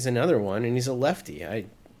 you know, he's another one, and he's a lefty. I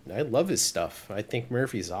love his stuff. I think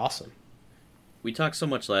Murphy's awesome. We talked so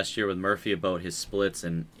much last year with Murphy about his splits,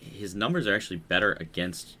 and his numbers are actually better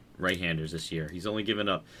against right-handers this year. He's only given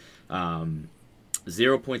up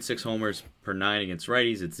 0.6 homers per 9 against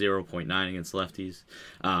righties. It's 0.9 against lefties.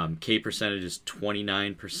 K percentage is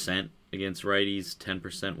 29% against righties,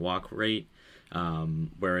 10% walk rate.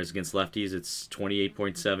 Whereas against lefties, it's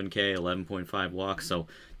 28.7 K, 11.5 walks. So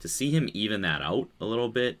to see him even that out a little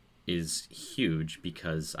bit is huge,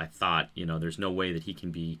 because I thought, you know, there's no way that he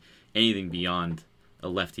can be anything beyond a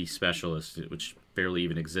lefty specialist, which barely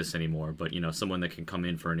even exists anymore. But, you know, someone that can come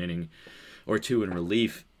in for an inning or two in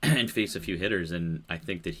relief and face a few hitters, and I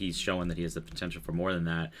think that he's showing that he has the potential for more than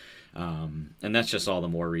that. And that's just all the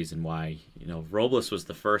more reason why, you know, Robles was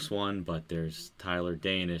the first one, but there's Tyler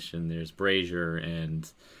Danish and there's Brazier, and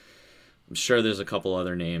I'm sure there's a couple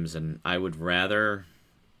other names, and I would rather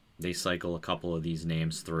they cycle a couple of these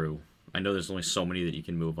names through. I know there's only so many that you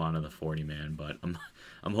can move on to the 40-man, but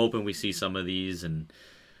I'm hoping we see some of these, and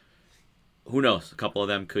who knows, a couple of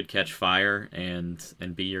them could catch fire and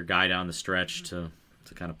be your guy down the stretch to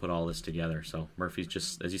kind of put all this together. So Murphy's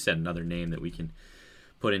just, as you said, another name that we can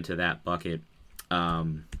put into that bucket. All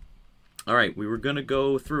right, we were going to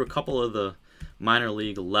go through a couple of the minor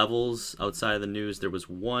league levels outside of the news. There was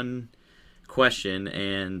one question,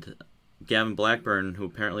 and Gavin Blackburn, who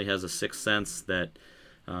apparently has a sixth sense that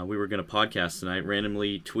we were going to podcast tonight,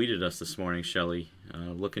 randomly tweeted us this morning, Shelley,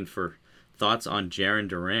 looking for thoughts on Jarren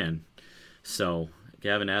Duran. So,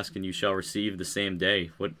 Gavin asking, you shall receive the same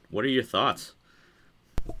day. What are your thoughts?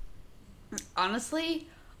 Honestly,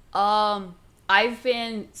 I've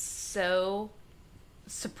been so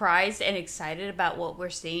surprised and excited about what we're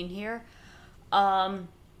seeing here.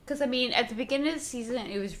 Because, I mean, at the beginning of the season,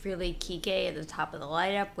 it was really Kike at the top of the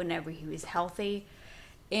lineup whenever he was healthy.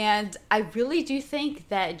 And I really do think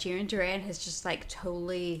that Jarren Duran has just, like,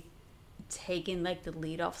 totally taken, like, the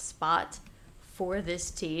leadoff spot for this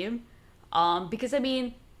team. Because, I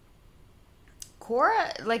mean,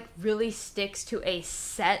 Cora, like, really sticks to a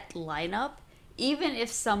set lineup. Even if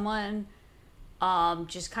someone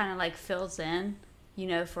just kind of, like, fills in, you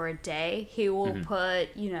know, for a day, he will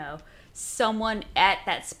put, you know, someone at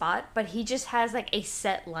that spot. But he just has, like, a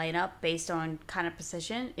set lineup based on kind of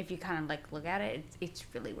position. If you kind of, like, look at it, it's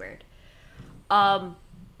really weird.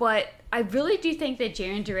 But I really do think that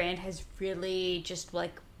Jarren Duran has really just,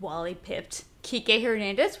 like, Wally pipped Kike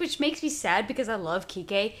Hernandez, which makes me sad because I love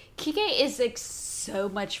Kike. Kike is, like, so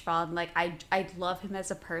much fun. Like, I love him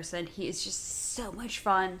as a person. He is just so much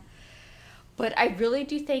fun. But I really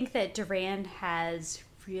do think that Duran has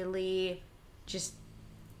really just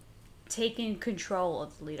taken control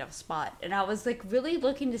of the leadoff spot. And I was, like, really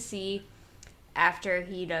looking to see, after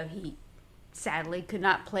he, you know, he sadly could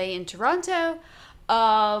not play in Toronto,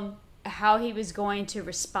 how he was going to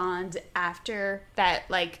respond after that,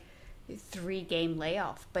 like, 3-game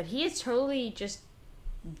layoff. But he has totally just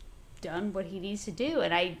done what he needs to do,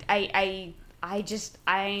 and I'm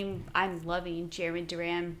loving Jarren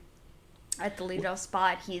Duran at the leadoff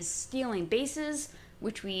spot. He's stealing bases,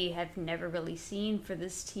 which we have never really seen for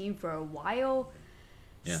this team for a while.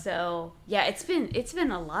 Yeah. So yeah, it's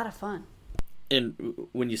been a lot of fun. And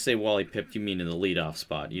when you say Wally pipped, you mean in the leadoff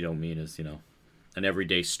spot. You don't mean as, you know, an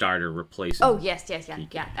everyday starter replacing. Oh yes, at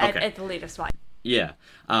the leadoff spot. Yeah.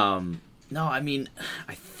 No, I mean,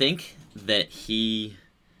 I think that he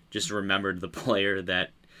just remembered the player that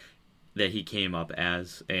he came up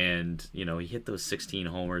as, and, you know, he hit those 16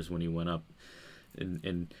 homers when he went up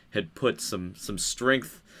and had put some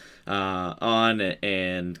strength on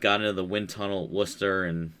and got into the wind tunnel at Worcester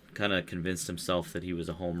and kind of convinced himself that he was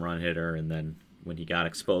a home run hitter. And then when he got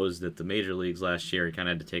exposed at the major leagues last year, he kind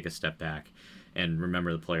of had to take a step back and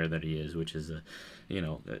remember the player that he is, which is a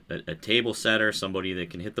table setter, somebody that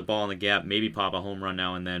can hit the ball in the gap, maybe pop a home run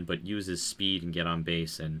now and then, but use his speed and get on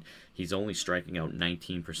base. And he's only striking out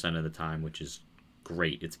 19% of the time, which is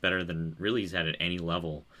great. It's better than really he's had at any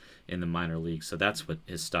level in the minor leagues. So that's what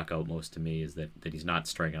has stuck out most to me, is that he's not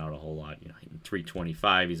striking out a whole lot. You know, hitting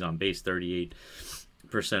 325, he's on base 38%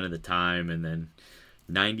 of the time, and then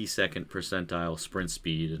 92nd percentile sprint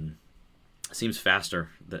speed, and seems faster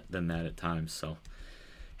than that at times. So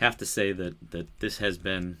have to say that this has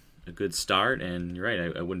been a good start, and you're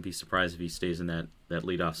right. I wouldn't be surprised if he stays in that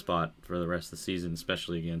leadoff spot for the rest of the season,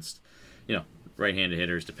 especially against, right-handed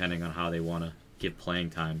hitters, depending on how they want to give playing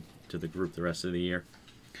time to the group the rest of the year.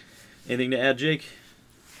 Anything to add, Jake?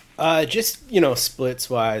 Just splits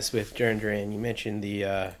wise with Jarren Duran. You mentioned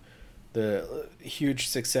the huge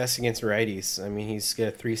success against righties. I mean, he's got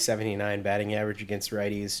a 379 batting average against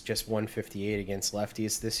righties, just 158 against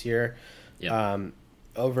lefties this year. Yep.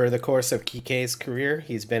 Over the course of Kike's career,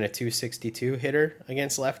 he's been a 262 hitter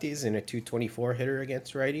against lefties and a 224 hitter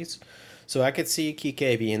against righties. So I could see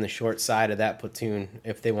Kike being the short side of that platoon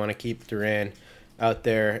if they want to keep Duran out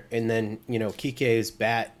there. And then, Kike's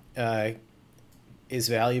bat is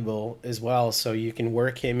valuable as well, so you can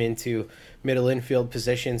work him into middle infield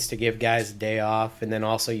positions to give guys a day off, and then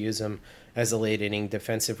also use him as a late inning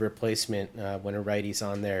defensive replacement when a righty's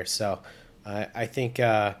on there. So I think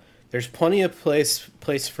there's plenty of place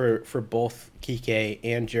for both Kike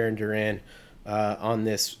and Jarren Duran on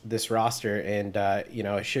this roster. And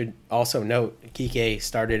I should also note Kike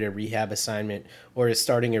started a rehab assignment, or is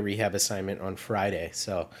starting a rehab assignment on Friday.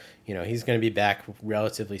 So he's going to be back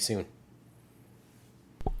relatively soon.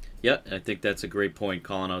 Yeah, I think that's a great point,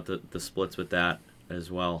 calling out the splits with that as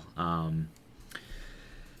well.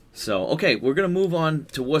 Okay, we're going to move on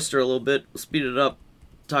to Worcester a little bit. We'll speed it up,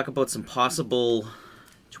 talk about some possible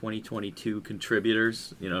 2022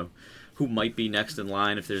 contributors, who might be next in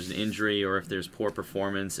line if there's an injury or if there's poor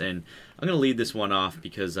performance. And I'm going to lead this one off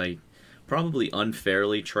because I probably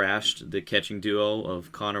unfairly trashed the catching duo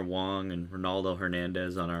of Connor Wong and Ronaldo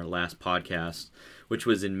Hernandez on our last podcast, which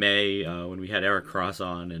was in May when we had Eric Cross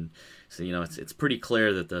on. And so, it's pretty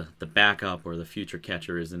clear that the backup or the future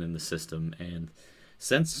catcher isn't in the system. And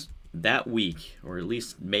since that week, or at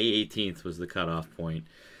least May 18th was the cutoff point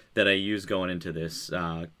that I used going into this,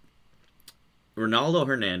 Ronaldo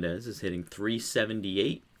Hernandez is hitting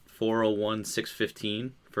 .378, .401,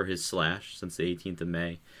 .615 for his slash since the 18th of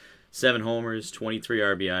May. 7 homers, 23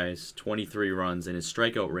 RBIs, 23 runs, and his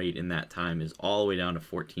strikeout rate in that time is all the way down to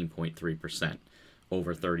 14.3%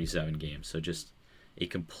 over 37 games. So just a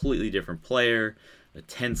completely different player, a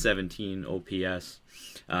 1017 OPS.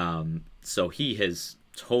 So he has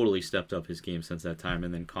totally stepped up his game since that time.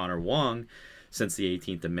 And then Connor Wong, since the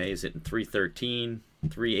 18th of May, is hitting .313,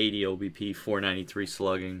 380 OBP, 493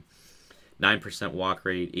 slugging, 9% walk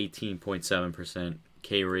rate, 18.7%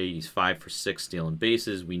 K rate. He's 5 for 6 stealing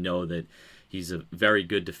bases. We know that he's a very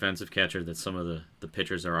good defensive catcher that some of the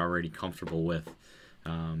pitchers are already comfortable with.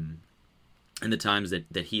 And the times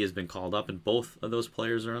that he has been called up, and both of those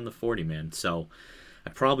players are on the 40-man. So I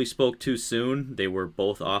probably spoke too soon. They were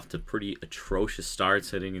both off to pretty atrocious starts,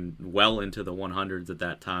 hitting well into the 100s at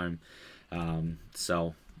that time.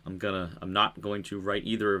 So I'm not going to write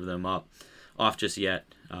either of them off just yet.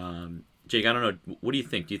 Jake, I don't know. What do you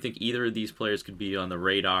think? Do you think either of these players could be on the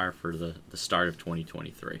radar for the start of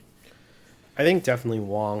 2023? I think definitely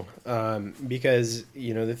Wong, because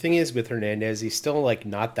the thing is with Hernandez, he's still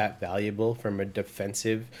not that valuable from a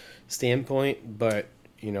defensive standpoint. But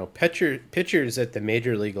pitchers at the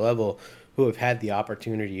major league level who have had the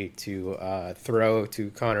opportunity to throw to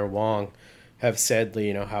Connor Wong have said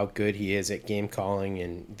how good he is at game calling,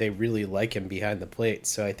 and they really like him behind the plate.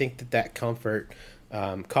 So I think that comfort,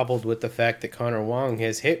 coupled with the fact that Connor Wong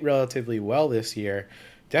has hit relatively well this year,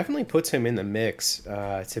 definitely puts him in the mix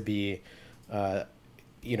to be, at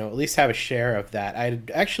least have a share of that.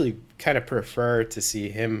 I'd actually kind of prefer to see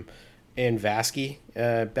him and Vasky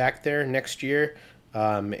back there next year,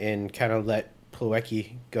 and kind of let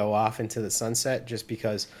Plawecki go off into the sunset, just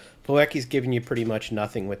because Plawecki's given you pretty much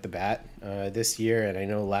nothing with the bat this year, and I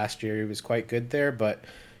know last year he was quite good there. But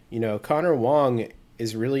Connor Wong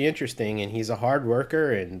is really interesting, and he's a hard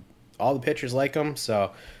worker, and all the pitchers like him.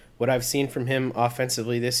 So what I've seen from him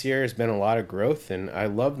offensively this year has been a lot of growth, and I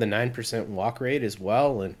love the 9% walk rate as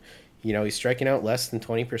well. And he's striking out less than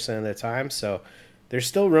 20% of the time, so there's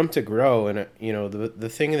still room to grow. And the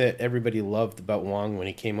thing that everybody loved about Wong when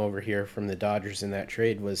he came over here from the Dodgers in that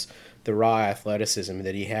trade was the raw athleticism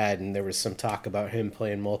that he had, and there was some talk about him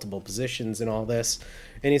playing multiple positions and all this,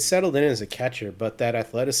 and he's settled in as a catcher, but that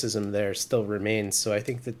athleticism there still remains. So I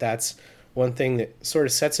think that's one thing that sort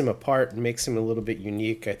of sets him apart and makes him a little bit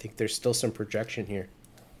unique. I think there's still some projection here.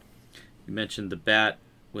 You mentioned the bat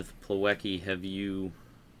with Plawecki. Have you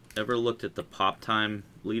ever looked at the pop time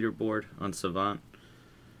leaderboard on Savant?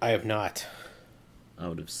 I have not.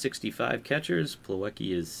 Out of 65 catchers,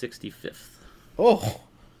 Plawecki is 65th.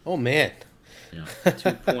 Oh man. Yeah,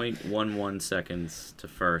 2.11 seconds to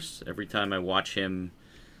first. Every time I watch him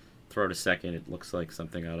throw to second, it looks like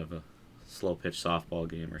something out of a slow pitch softball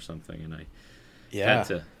game or something, and I had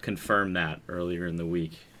to confirm that earlier in the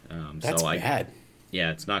week. That's bad.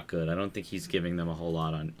 Yeah, it's not good. I don't think he's giving them a whole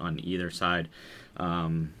lot on either side.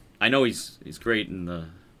 I know he's great in the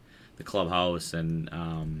clubhouse,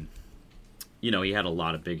 and he had a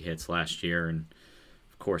lot of big hits last year, and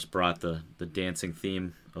of course brought the dancing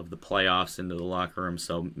theme of the playoffs into the locker room.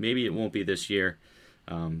 So maybe it won't be this year,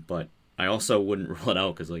 but I also wouldn't rule it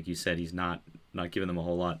out because, like you said, he's not giving them a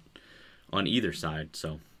whole lot on either side.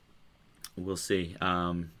 So we'll see.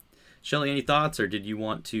 Shelley, any thoughts, or did you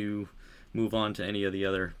want to move on to any of the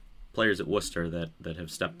other players at Worcester that have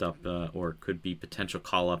stepped up or could be potential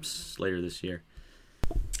call-ups later this year?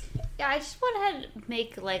 Yeah, I just want to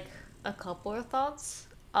make a couple of thoughts.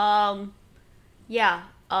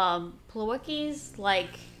 Plawecki's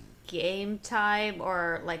game time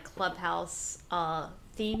or clubhouse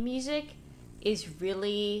theme music is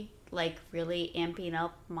really amping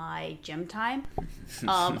up my gym time.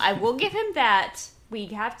 I will give him that. We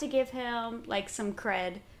have to give him some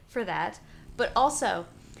cred for that. But also,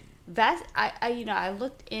 that I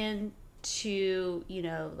looked into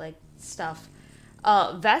stuff.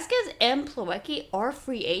 Vasquez and Plawecki are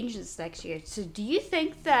free agents next year. So do you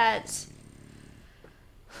think that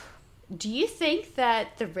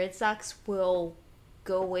the Red Sox will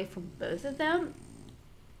go away from both of them?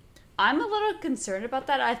 I'm a little concerned about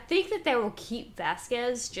that. I think that they will keep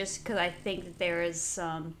Vasquez just because I think that there is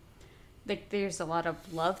there's a lot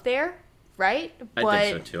of love there, right? I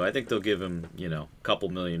think so too. I think they'll give him a couple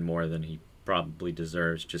million more than he probably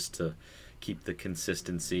deserves just to keep the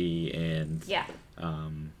consistency and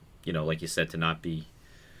like you said, to not be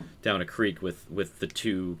down a creek with the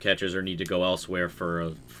two catchers or need to go elsewhere for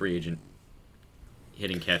a free agent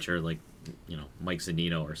hitting catcher like Mike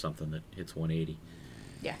Zunino or something that hits 180.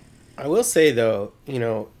 Yeah. I will say though,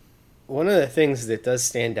 one of the things that does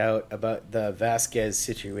stand out about the Vasquez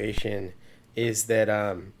situation is that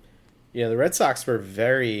the Red Sox were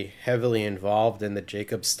very heavily involved in the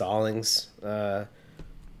Jacob Stallings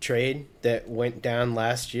trade that went down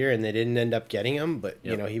last year, and they didn't end up getting him, but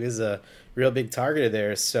he was a real big target of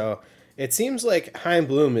theirs. So it seems like Chaim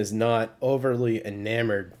Bloom is not overly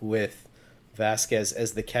enamored with Vasquez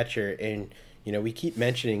as the catcher, and we keep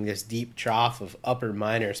mentioning this deep trough of upper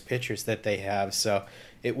minors pitchers that they have. So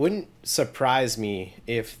it wouldn't surprise me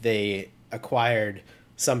if they acquired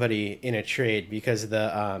somebody in a trade, because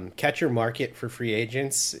the catcher market for free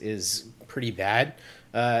agents is pretty bad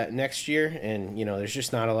next year, and there's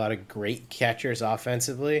just not a lot of great catchers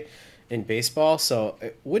offensively in baseball. So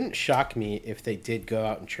it wouldn't shock me if they did go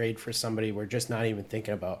out and trade for somebody we're just not even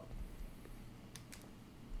thinking about.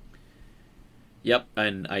 Yep,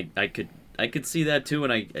 and I could see that too,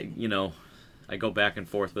 and I go back and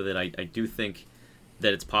forth with it. I do think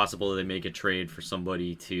that it's possible that they make a trade for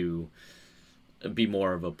somebody to be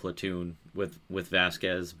more of a platoon with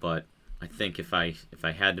Vasquez, but I think if I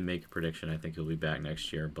had to make a prediction, I think he'll be back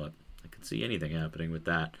next year, but I could see anything happening with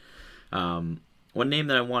that. One name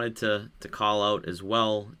that I wanted to call out as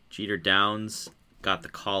well, Jeter Downs got the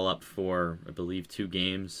call up for, I believe, 2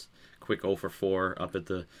 games, quick 0 for 4 up at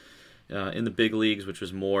the in the big leagues, which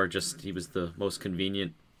was more just he was the most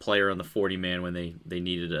convenient player on the 40-man when they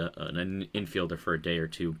needed an infielder for a day or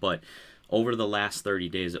two. But over the last 30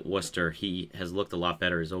 days at Worcester, he has looked a lot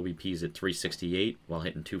better. His OBP is at 368 while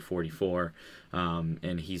hitting 244,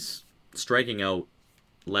 and he's striking out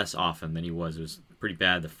less often than he was. It was pretty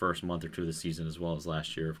bad the first month or two of the season, as well as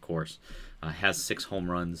last year, of course. Has 6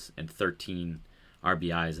 home runs and 13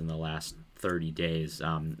 RBIs in the last 30 days.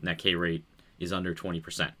 That K rate is under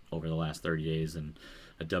 20% over the last 30 days, and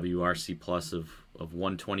a WRC plus of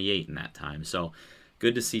 128 in that time. So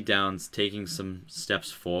good to see Downs taking some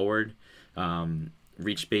steps forward.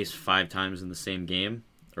 Reached base 5 times in the same game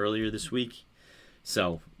earlier this week.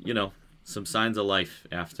 So, some signs of life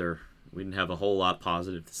after we didn't have a whole lot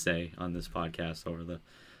positive to say on this podcast over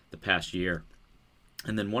the past year.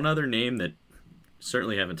 And then one other name that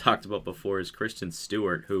certainly haven't talked about before is Christian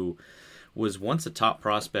Stewart, who was once a top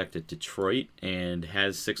prospect at Detroit and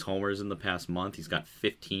has 6 homers in the past month. He's got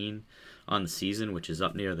 15 on the season, which is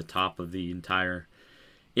up near the top of the entire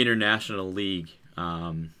International League.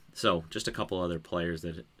 So just a couple other players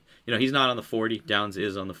that, he's not on the 40. Downs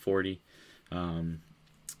is on the 40.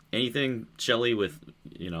 Anything, Shelley, with,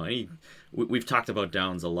 we've talked about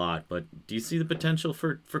Downs a lot, but do you see the potential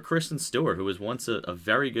for Christian Stewart, who was once a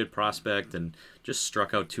very good prospect and just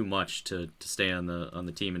struck out too much to stay on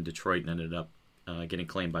the team in Detroit and ended up getting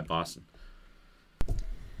claimed by Boston?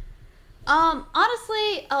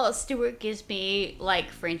 Honestly, Stewart gives me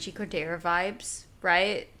Franchy Cordero vibes,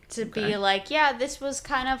 right? To be this was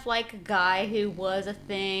kind of like a guy who was a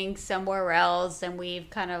thing somewhere else, and we've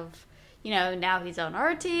kind of, now he's on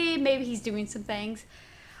our team. Maybe he's doing some things.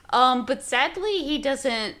 But sadly, he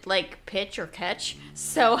doesn't like pitch or catch,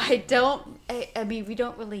 so I mean, we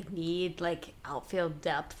don't really need like outfield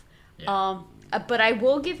depth. Yeah. But I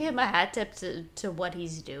will give him a hat tip to what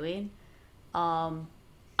he's doing. I'm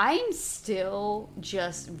still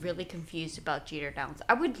just really confused about Jeter Downs.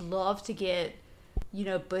 I would love to get,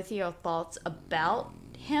 both of your thoughts about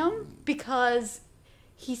him, because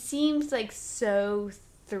he seems like so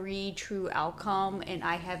 3 true outcome, and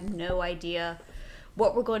I have no idea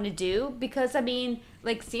what we're going to do, because I mean,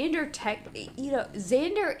 like, Xander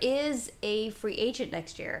is a free agent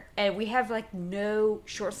next year, and we have like no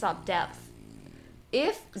shortstop depth.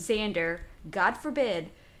 If Xander, God forbid,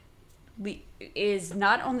 is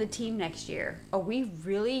not on the team next year, are we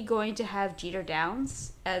really going to have Jeter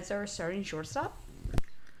Downs as our starting shortstop?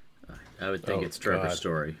 I would think it's Trevor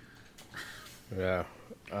Story. Yeah,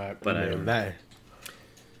 but I don't know.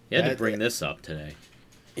 You had to bring this up today.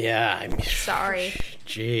 Yeah, I mean, sorry.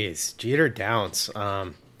 Jeez, Jeter Downs.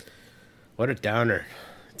 What a downer.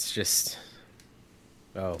 It's just,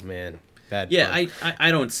 oh man, bad. Yeah,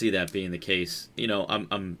 I don't see that being the case.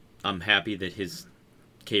 I'm happy that his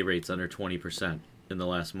K rate's under 20% in the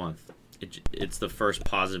last month. It's the first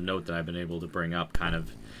positive note that I've been able to bring up kind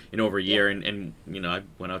of in over a year. And I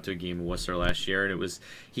went out to a game in Worcester last year, and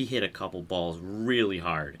he hit a couple balls really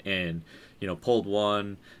hard and pulled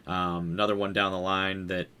one, another one down the line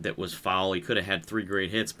that was foul. He could have had 3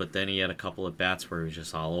 great hits, but then he had a couple of bats where he was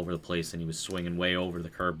just all over the place, and he was swinging way over the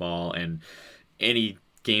curveball. And any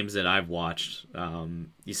games that I've watched,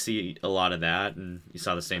 you see a lot of that, and you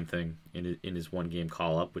saw the same thing in his 1-game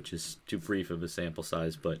call-up, which is too brief of a sample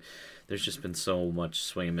size, but there's just been so much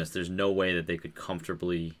swing and miss. There's no way that they could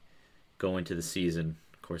comfortably go into the season.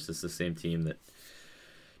 Of course, it's the same team that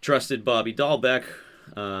trusted Bobby Dahlbeck,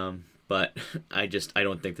 but I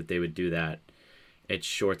don't think that they would do that at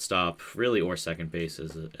shortstop, really, or second base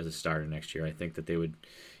as a starter next year. I think that they would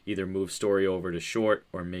either move Story over to short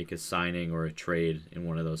or make a signing or a trade in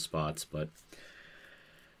one of those spots. But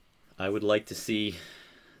I would like to see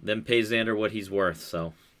them pay Xander what he's worth.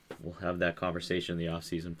 So we'll have that conversation in the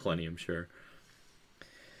offseason plenty, I'm sure.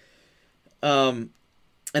 And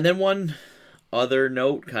then one other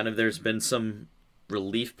note, there's been some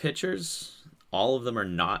relief pitchers. All of them are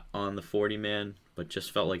not on the 40-man, but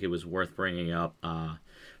just felt like it was worth bringing up.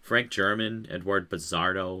 Frank German, Edward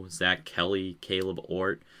Bizzardo, Zach Kelly, Caleb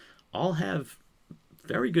Ort, all have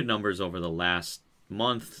very good numbers over the last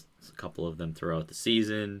month. A couple of them throughout the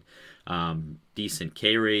season. Decent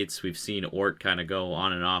K rates. We've seen Ort kind of go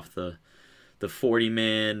on and off the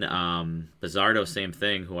 40-man. Bizzardo, same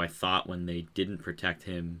thing, who I thought when they didn't protect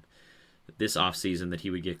him this offseason that he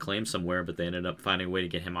would get claimed somewhere, but they ended up finding a way to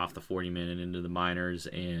get him off the 40-man and into the minors.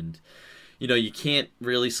 And you can't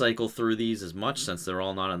really cycle through these as much since they're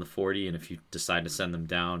all not on the 40, and if you decide to send them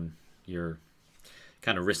down, you're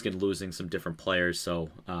kind of risking losing some different players. So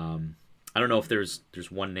I don't know if there's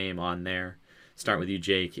one name on there. Start with you,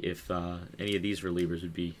 Jake, if any of these relievers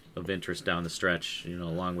would be of interest down the stretch,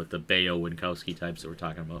 along with the Bayo, Winkowski types that we're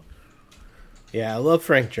talking about. Yeah, I love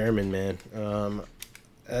Frank German, man.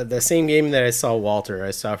 The same game that I saw Walter,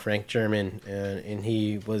 I saw Frank German, and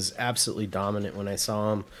he was absolutely dominant when I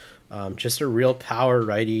saw him. Just a real power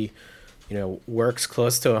righty, works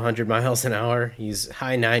close to 100 miles an hour. He's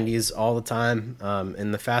high 90s all the time,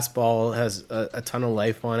 and the fastball has a ton of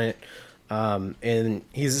life on it. And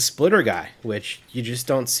he's a splitter guy, which you just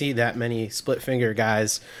don't see that many split finger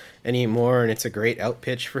guys anymore, and it's a great out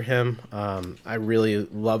pitch for him. I really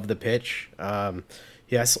love the pitch.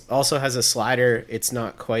 He also has a slider. It's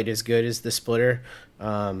not quite as good as the splitter,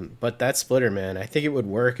 but that splitter, man, I think it would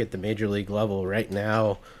work at the major league level right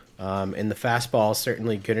now. And the fastball is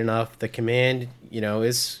certainly good enough. The command,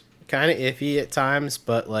 is kind of iffy at times,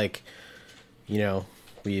 but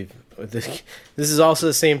this is also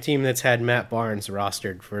the same team that's had Matt Barnes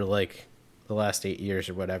rostered for the last 8 years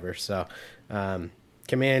or whatever. So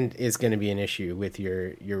command is going to be an issue with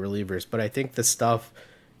your relievers, but I think the stuff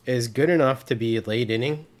is good enough to be late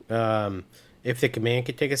inning if the command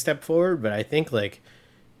could take a step forward. But I think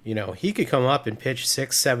he could come up and pitch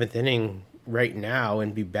 6th, 7th inning right now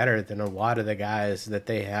and be better than a lot of the guys that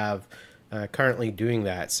they have currently doing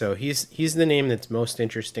that. So he's the name that's most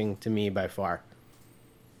interesting to me by far.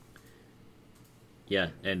 Yeah,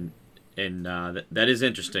 and that is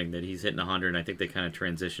interesting that he's hitting 100. And I think they kind of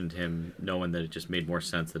transitioned him knowing that it just made more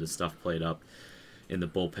sense that his stuff played up in the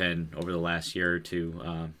bullpen over the last year or two.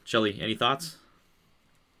 Shelly, any thoughts?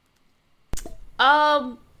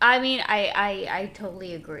 I mean, I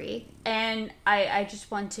totally agree. And I just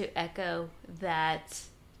want to echo that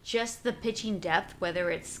just the pitching depth, whether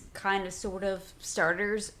it's kind of sort of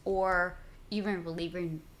starters or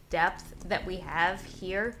even depth that we have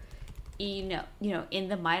here, in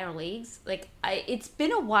the minor leagues. Like, it's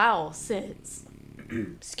been a while since,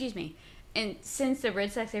 excuse me, and since the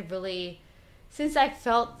Red Sox since I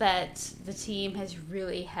felt that the team has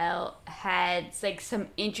really had like some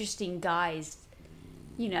interesting guys,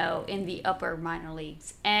 in the upper minor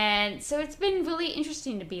leagues. And so it's been really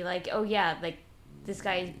interesting to be like, oh yeah, like this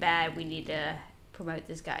guy is bad, we need to promote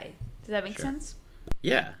this guy. Does that make sense?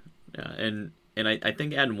 Yeah. And I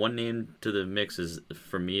think adding one name to the mix is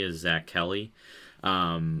Zach Kelly.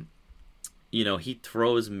 He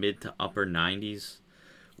throws mid to upper 90s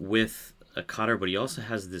with a cutter, but he also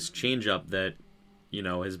has this changeup that,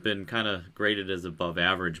 has been kind of graded as above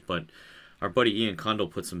average. But our buddy Ian Kundle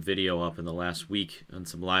put some video up in the last week on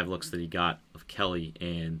some live looks that he got of Kelly,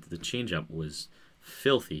 and the changeup was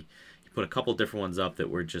filthy. He put a couple different ones up that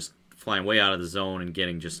were just flying way out of the zone and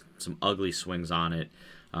getting just some ugly swings on it.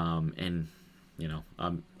 I'm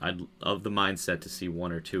of the mindset to see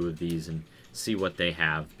one or two of these and see what they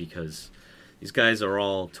have, because these guys are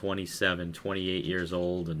all 27, 28 years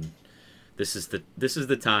old, and this is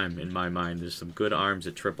the time in my mind. There's some good arms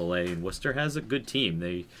at AAA, and Worcester has a good team.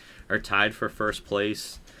 They are tied for first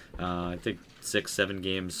place. I think 6-7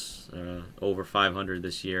 games over 500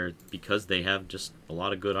 this year, because they have just a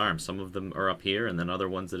lot of good arms. Some of them are up here, and then other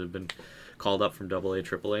ones that have been called up from AA,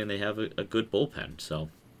 AAA, and they have a good bullpen. So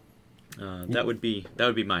that would be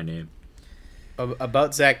my name.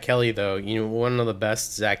 About Zach Kelly, though, one of the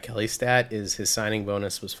best Zach Kelly stat is his signing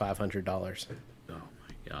bonus was $500. Oh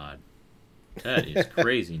my God, that is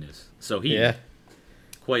craziness. So he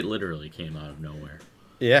quite literally came out of nowhere.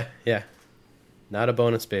 Yeah, not a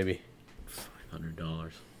bonus, baby.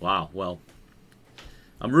 $500. Wow. Well,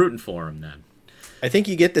 I'm rooting for him then. I think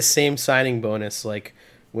you get the same signing bonus like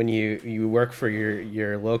when you work for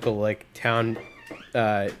your local like town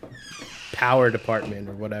power department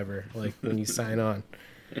or whatever, like when you sign on.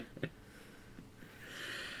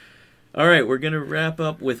 All right, we're going to wrap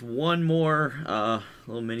up with one more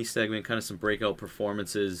little mini segment, kind of some breakout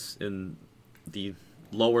performances in the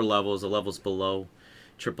lower levels, the levels below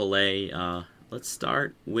AAA. Let's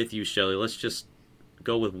start with you, Shelly. Let's just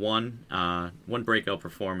go with one breakout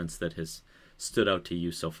performance that has stood out to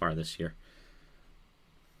you so far this year.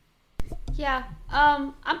 Yeah,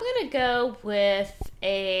 I'm gonna go with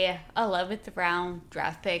a 11th round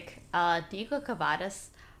draft pick, Nico Cavadas.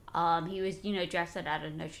 He was, drafted out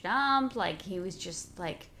of Notre Dame. Like, he was just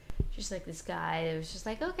like this guy that was just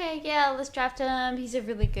like, okay, yeah, let's draft him. He's a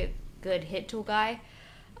really good hit tool guy.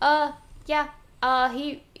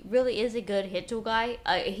 He really is a good hit tool guy.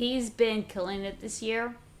 He's been killing it this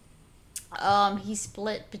year. He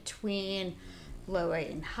split between low A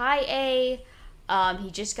and high A.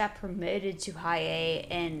 He just got promoted to high A,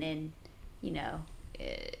 and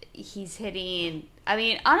he's hitting. I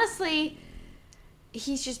mean, honestly,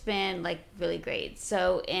 he's just been like really great.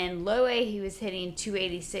 So in low A, he was hitting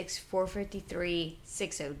 286, 453,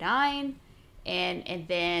 609. And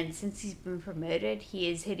then since he's been promoted, he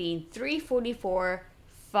is hitting 344,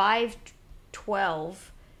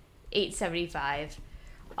 512, 875.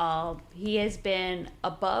 He has been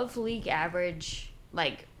above league average,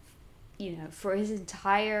 like, for his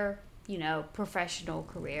entire, professional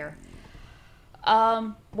career.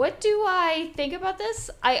 What do I think about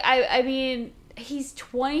this? I mean, he's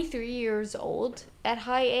 23 years old at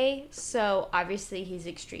high A, so obviously he's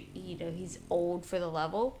extreme. He's old for the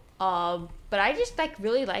level. But I just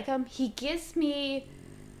really like him. He gives me,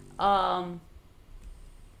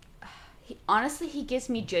 he gives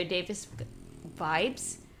me Joe Davis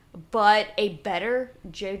vibes, but a better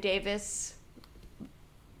Joe Davis,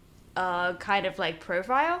 kind of like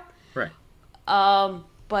profile. Right.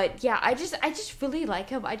 But yeah, I just really like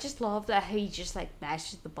him. I just love that he just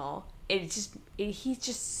mashes the ball. He's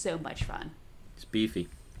just so much fun. It's beefy.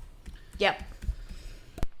 Yep.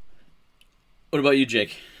 What about you,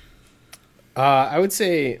 Jake? I would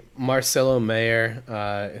say Marcelo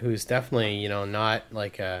Mayer, who's definitely, not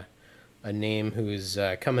like a name who's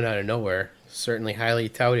coming out of nowhere. Certainly highly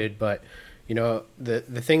touted, but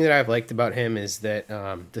the thing that I've liked about him is that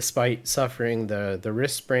despite suffering the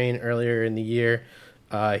wrist sprain earlier in the year,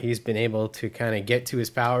 he's been able to kind of get to his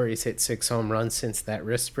power. He's hit 6 home runs since that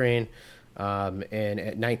wrist sprain, and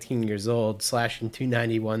at 19 years old, slashing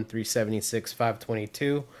 291, 376,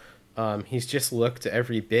 522. He's just looked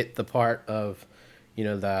every bit the part of,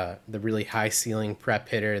 the really high ceiling prep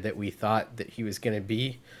hitter that we thought that he was going to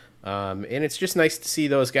be. And it's just nice to see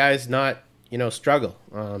those guys not, struggle.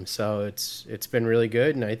 So it's been really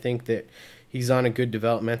good. And I think that he's on a good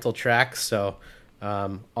developmental track. So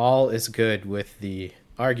all is good with the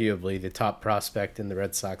arguably the top prospect in the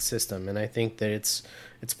Red Sox system, and I think that it's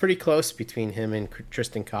pretty close between him and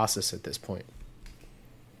Tristan Casas at this point.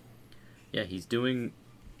 Yeah, he's doing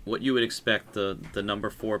what you would expect the number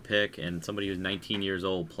 4 pick and somebody who's 19 years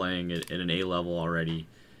old playing at an A level already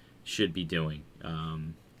should be doing.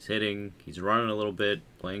 He's hitting, he's running a little bit,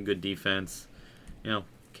 playing good defense.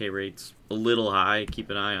 K rate's a little high. Keep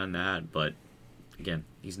an eye on that, but again,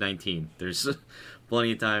 he's 19. There's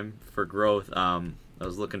plenty of time for growth. I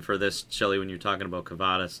was looking for this, Shelly, when you're talking about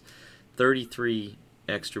Kavadas. 33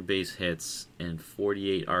 extra base hits and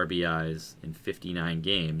 48 RBIs in 59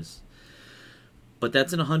 games. But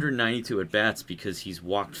that's in 192 at-bats because he's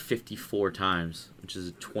walked 54 times, which is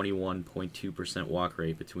a 21.2% walk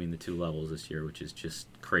rate between the two levels this year, which is just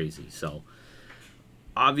crazy. So,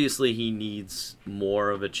 obviously he needs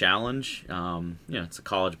more of a challenge. It's a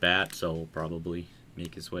college bat, so he'll probably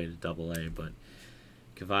make his way to Double-A. But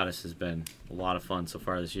Kavadas has been a lot of fun so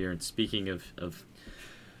far this year. And speaking of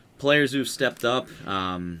players who've stepped up,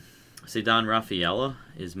 Ceddanne Rafaela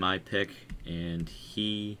is my pick, and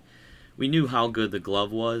we knew how good the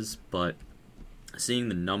glove was, but seeing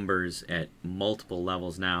the numbers at multiple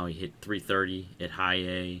levels now, he hit 330 at high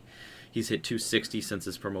A. He's hit 260 since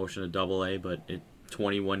his promotion to Double-A, but at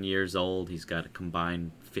 21 years old, he's got a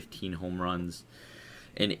combined 15 home runs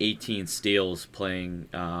and 18 steals, playing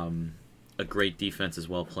a great defense as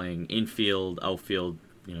well, playing infield, outfield,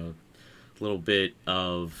 a little bit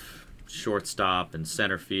of shortstop and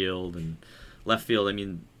center field and left field. I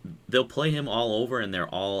mean, they'll play him all over, and they're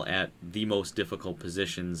all at the most difficult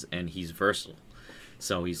positions, and he's versatile.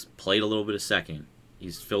 So he's played a little bit of second.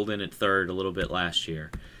 He's filled in at third a little bit last year,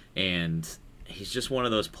 and he's just one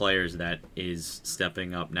of those players that is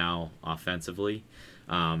stepping up now offensively.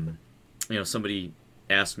 Somebody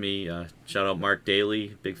asked me, shout out Mark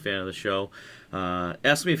Daly, big fan of the show,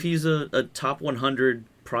 asked me if he's a top 100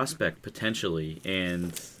 prospect potentially,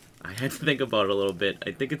 and I had to think about it a little bit.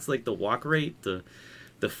 I think it's like the walk rate, the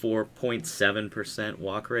 4.7%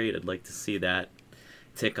 walk rate. I'd like to see that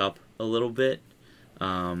tick up a little bit.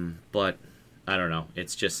 But I don't know.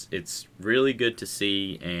 It's really good to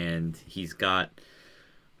see, and he's got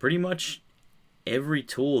pretty much every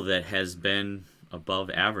tool that has been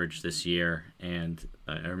above average this year. And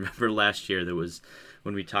I remember last year there was,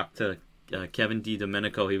 when we talked to Kevin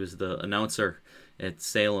DiDomenico, he was the announcer at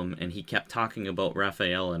Salem, and he kept talking about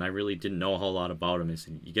Rafael, and I really didn't know a whole lot about him. He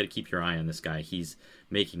said, you got to keep your eye on this guy. He's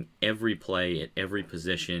making every play at every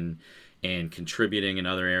position and contributing in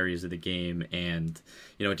other areas of the game. And,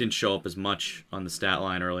 it didn't show up as much on the stat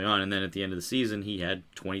line early on. And then at the end of the season, he had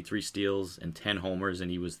 23 steals and 10 homers,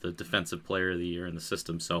 and he was the defensive player of the year in the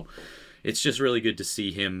system. So it's just really good to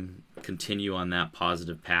see him continue on that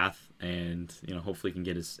positive path, and, hopefully can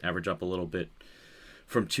get his average up a little bit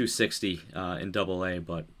from 260 in Double-A,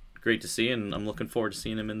 but great to see, and I'm looking forward to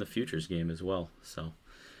seeing him in the Futures game as well. So,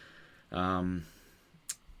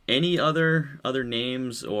 any other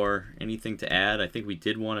names or anything to add? I think we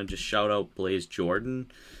did want to just shout out Blaze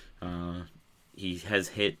Jordan. He has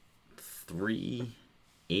hit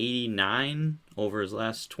 389 over his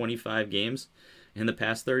last 25 games in the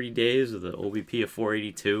past 30 days with an OBP of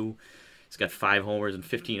 482. He's got 5 homers and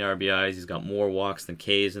 15 RBIs. He's got more walks than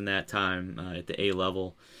Ks in that time at the A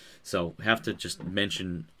level. So have to just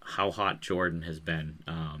mention how hot Jordan has been.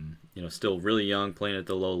 Still really young, playing at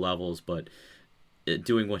the low levels, but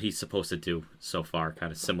doing what he's supposed to do so far,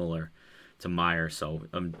 kind of similar to Meyer. So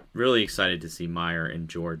I'm really excited to see Meyer and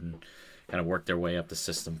Jordan kind of work their way up the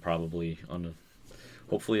system, probably on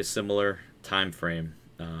hopefully a similar time frame.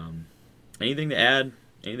 Anything to add?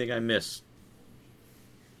 Anything I missed?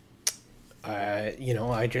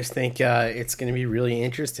 I just think it's going to be really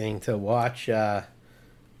interesting to watch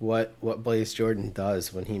what Blaze Jordan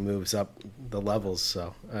does when he moves up the levels.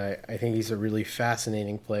 So I think he's a really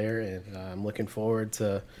fascinating player, and I'm looking forward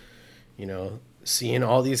to, seeing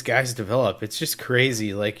all these guys develop. It's just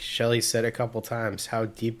crazy, like Shelly said a couple times, how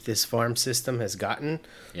deep this farm system has gotten.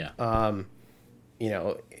 Yeah.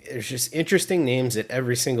 There's just interesting names at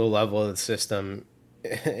every single level of the system,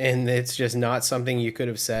 and it's just not something you could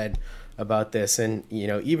have said about this. And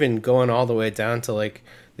even going all the way down to like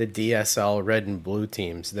the DSL red and blue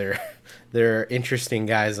teams, there are interesting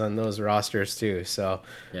guys on those rosters too. So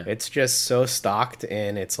yeah. It's just so stocked,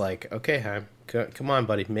 and it's like, okay, come on,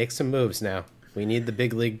 buddy, make some moves now. We need the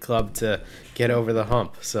big league club to get over the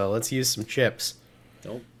hump, so let's use some chips.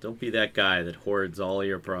 Don't be that guy that hoards all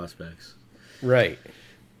your prospects. Right.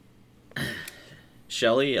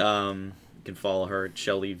 Shelly, you can follow her at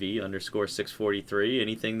ShellyV_643.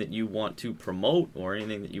 Anything that you want to promote or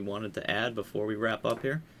anything that you wanted to add before we wrap up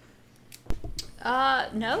here?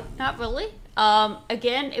 No, not really.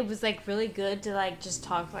 Again, it was like really good to like just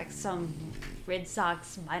talk like some Red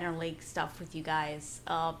Sox minor league stuff with you guys.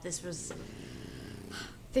 This was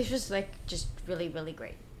like just really, really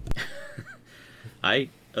great. I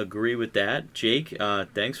agree with that. Jake,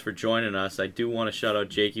 thanks for joining us. I do want to shout out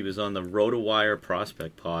Jake. He was on the RotoWire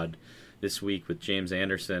Prospect Pod this week with James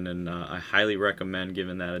Anderson, and I highly recommend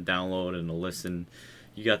giving that a download and a listen.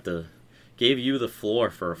 Gave you the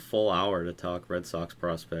floor for a full hour to talk Red Sox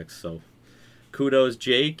prospects, so kudos,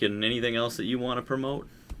 Jake. And anything else that you want to promote?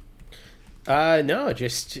 No,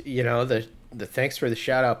 just, the thanks for the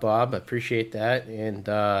shout out, Bob. I appreciate that. And,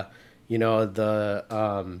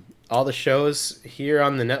 all the shows here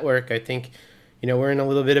on the network, I think, we're in a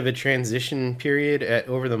little bit of a transition period at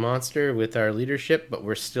Over the Monster with our leadership, but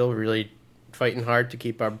we're still really fighting hard to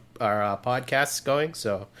keep our podcasts going.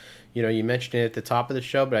 So, you mentioned it at the top of the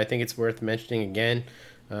show, but I think it's worth mentioning again.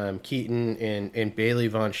 Keaton and Bailey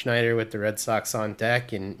Von Schneider with the Red Sox on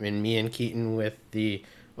Deck, and me and Keaton with the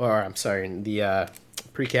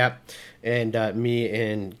precap, and me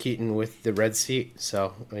and Keaton with the Red Seat.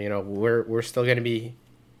 So, we're still going to be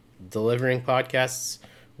delivering podcasts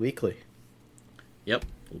weekly. Yep,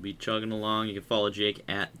 we'll be chugging along. You can follow Jake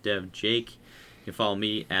at DevJake. You can follow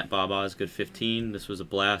me at BobOsgood15. This was a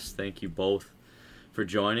blast. Thank you both for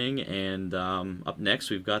joining. And up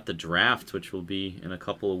next, we've got the draft, which will be in a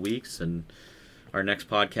couple of weeks. And our next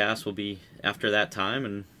podcast will be after that time.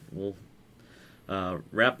 And we'll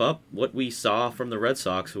wrap up what we saw from the Red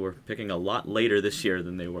Sox, who were picking a lot later this year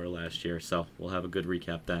than they were last year. So we'll have a good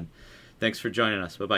recap then. Thanks for joining us. Bye-bye.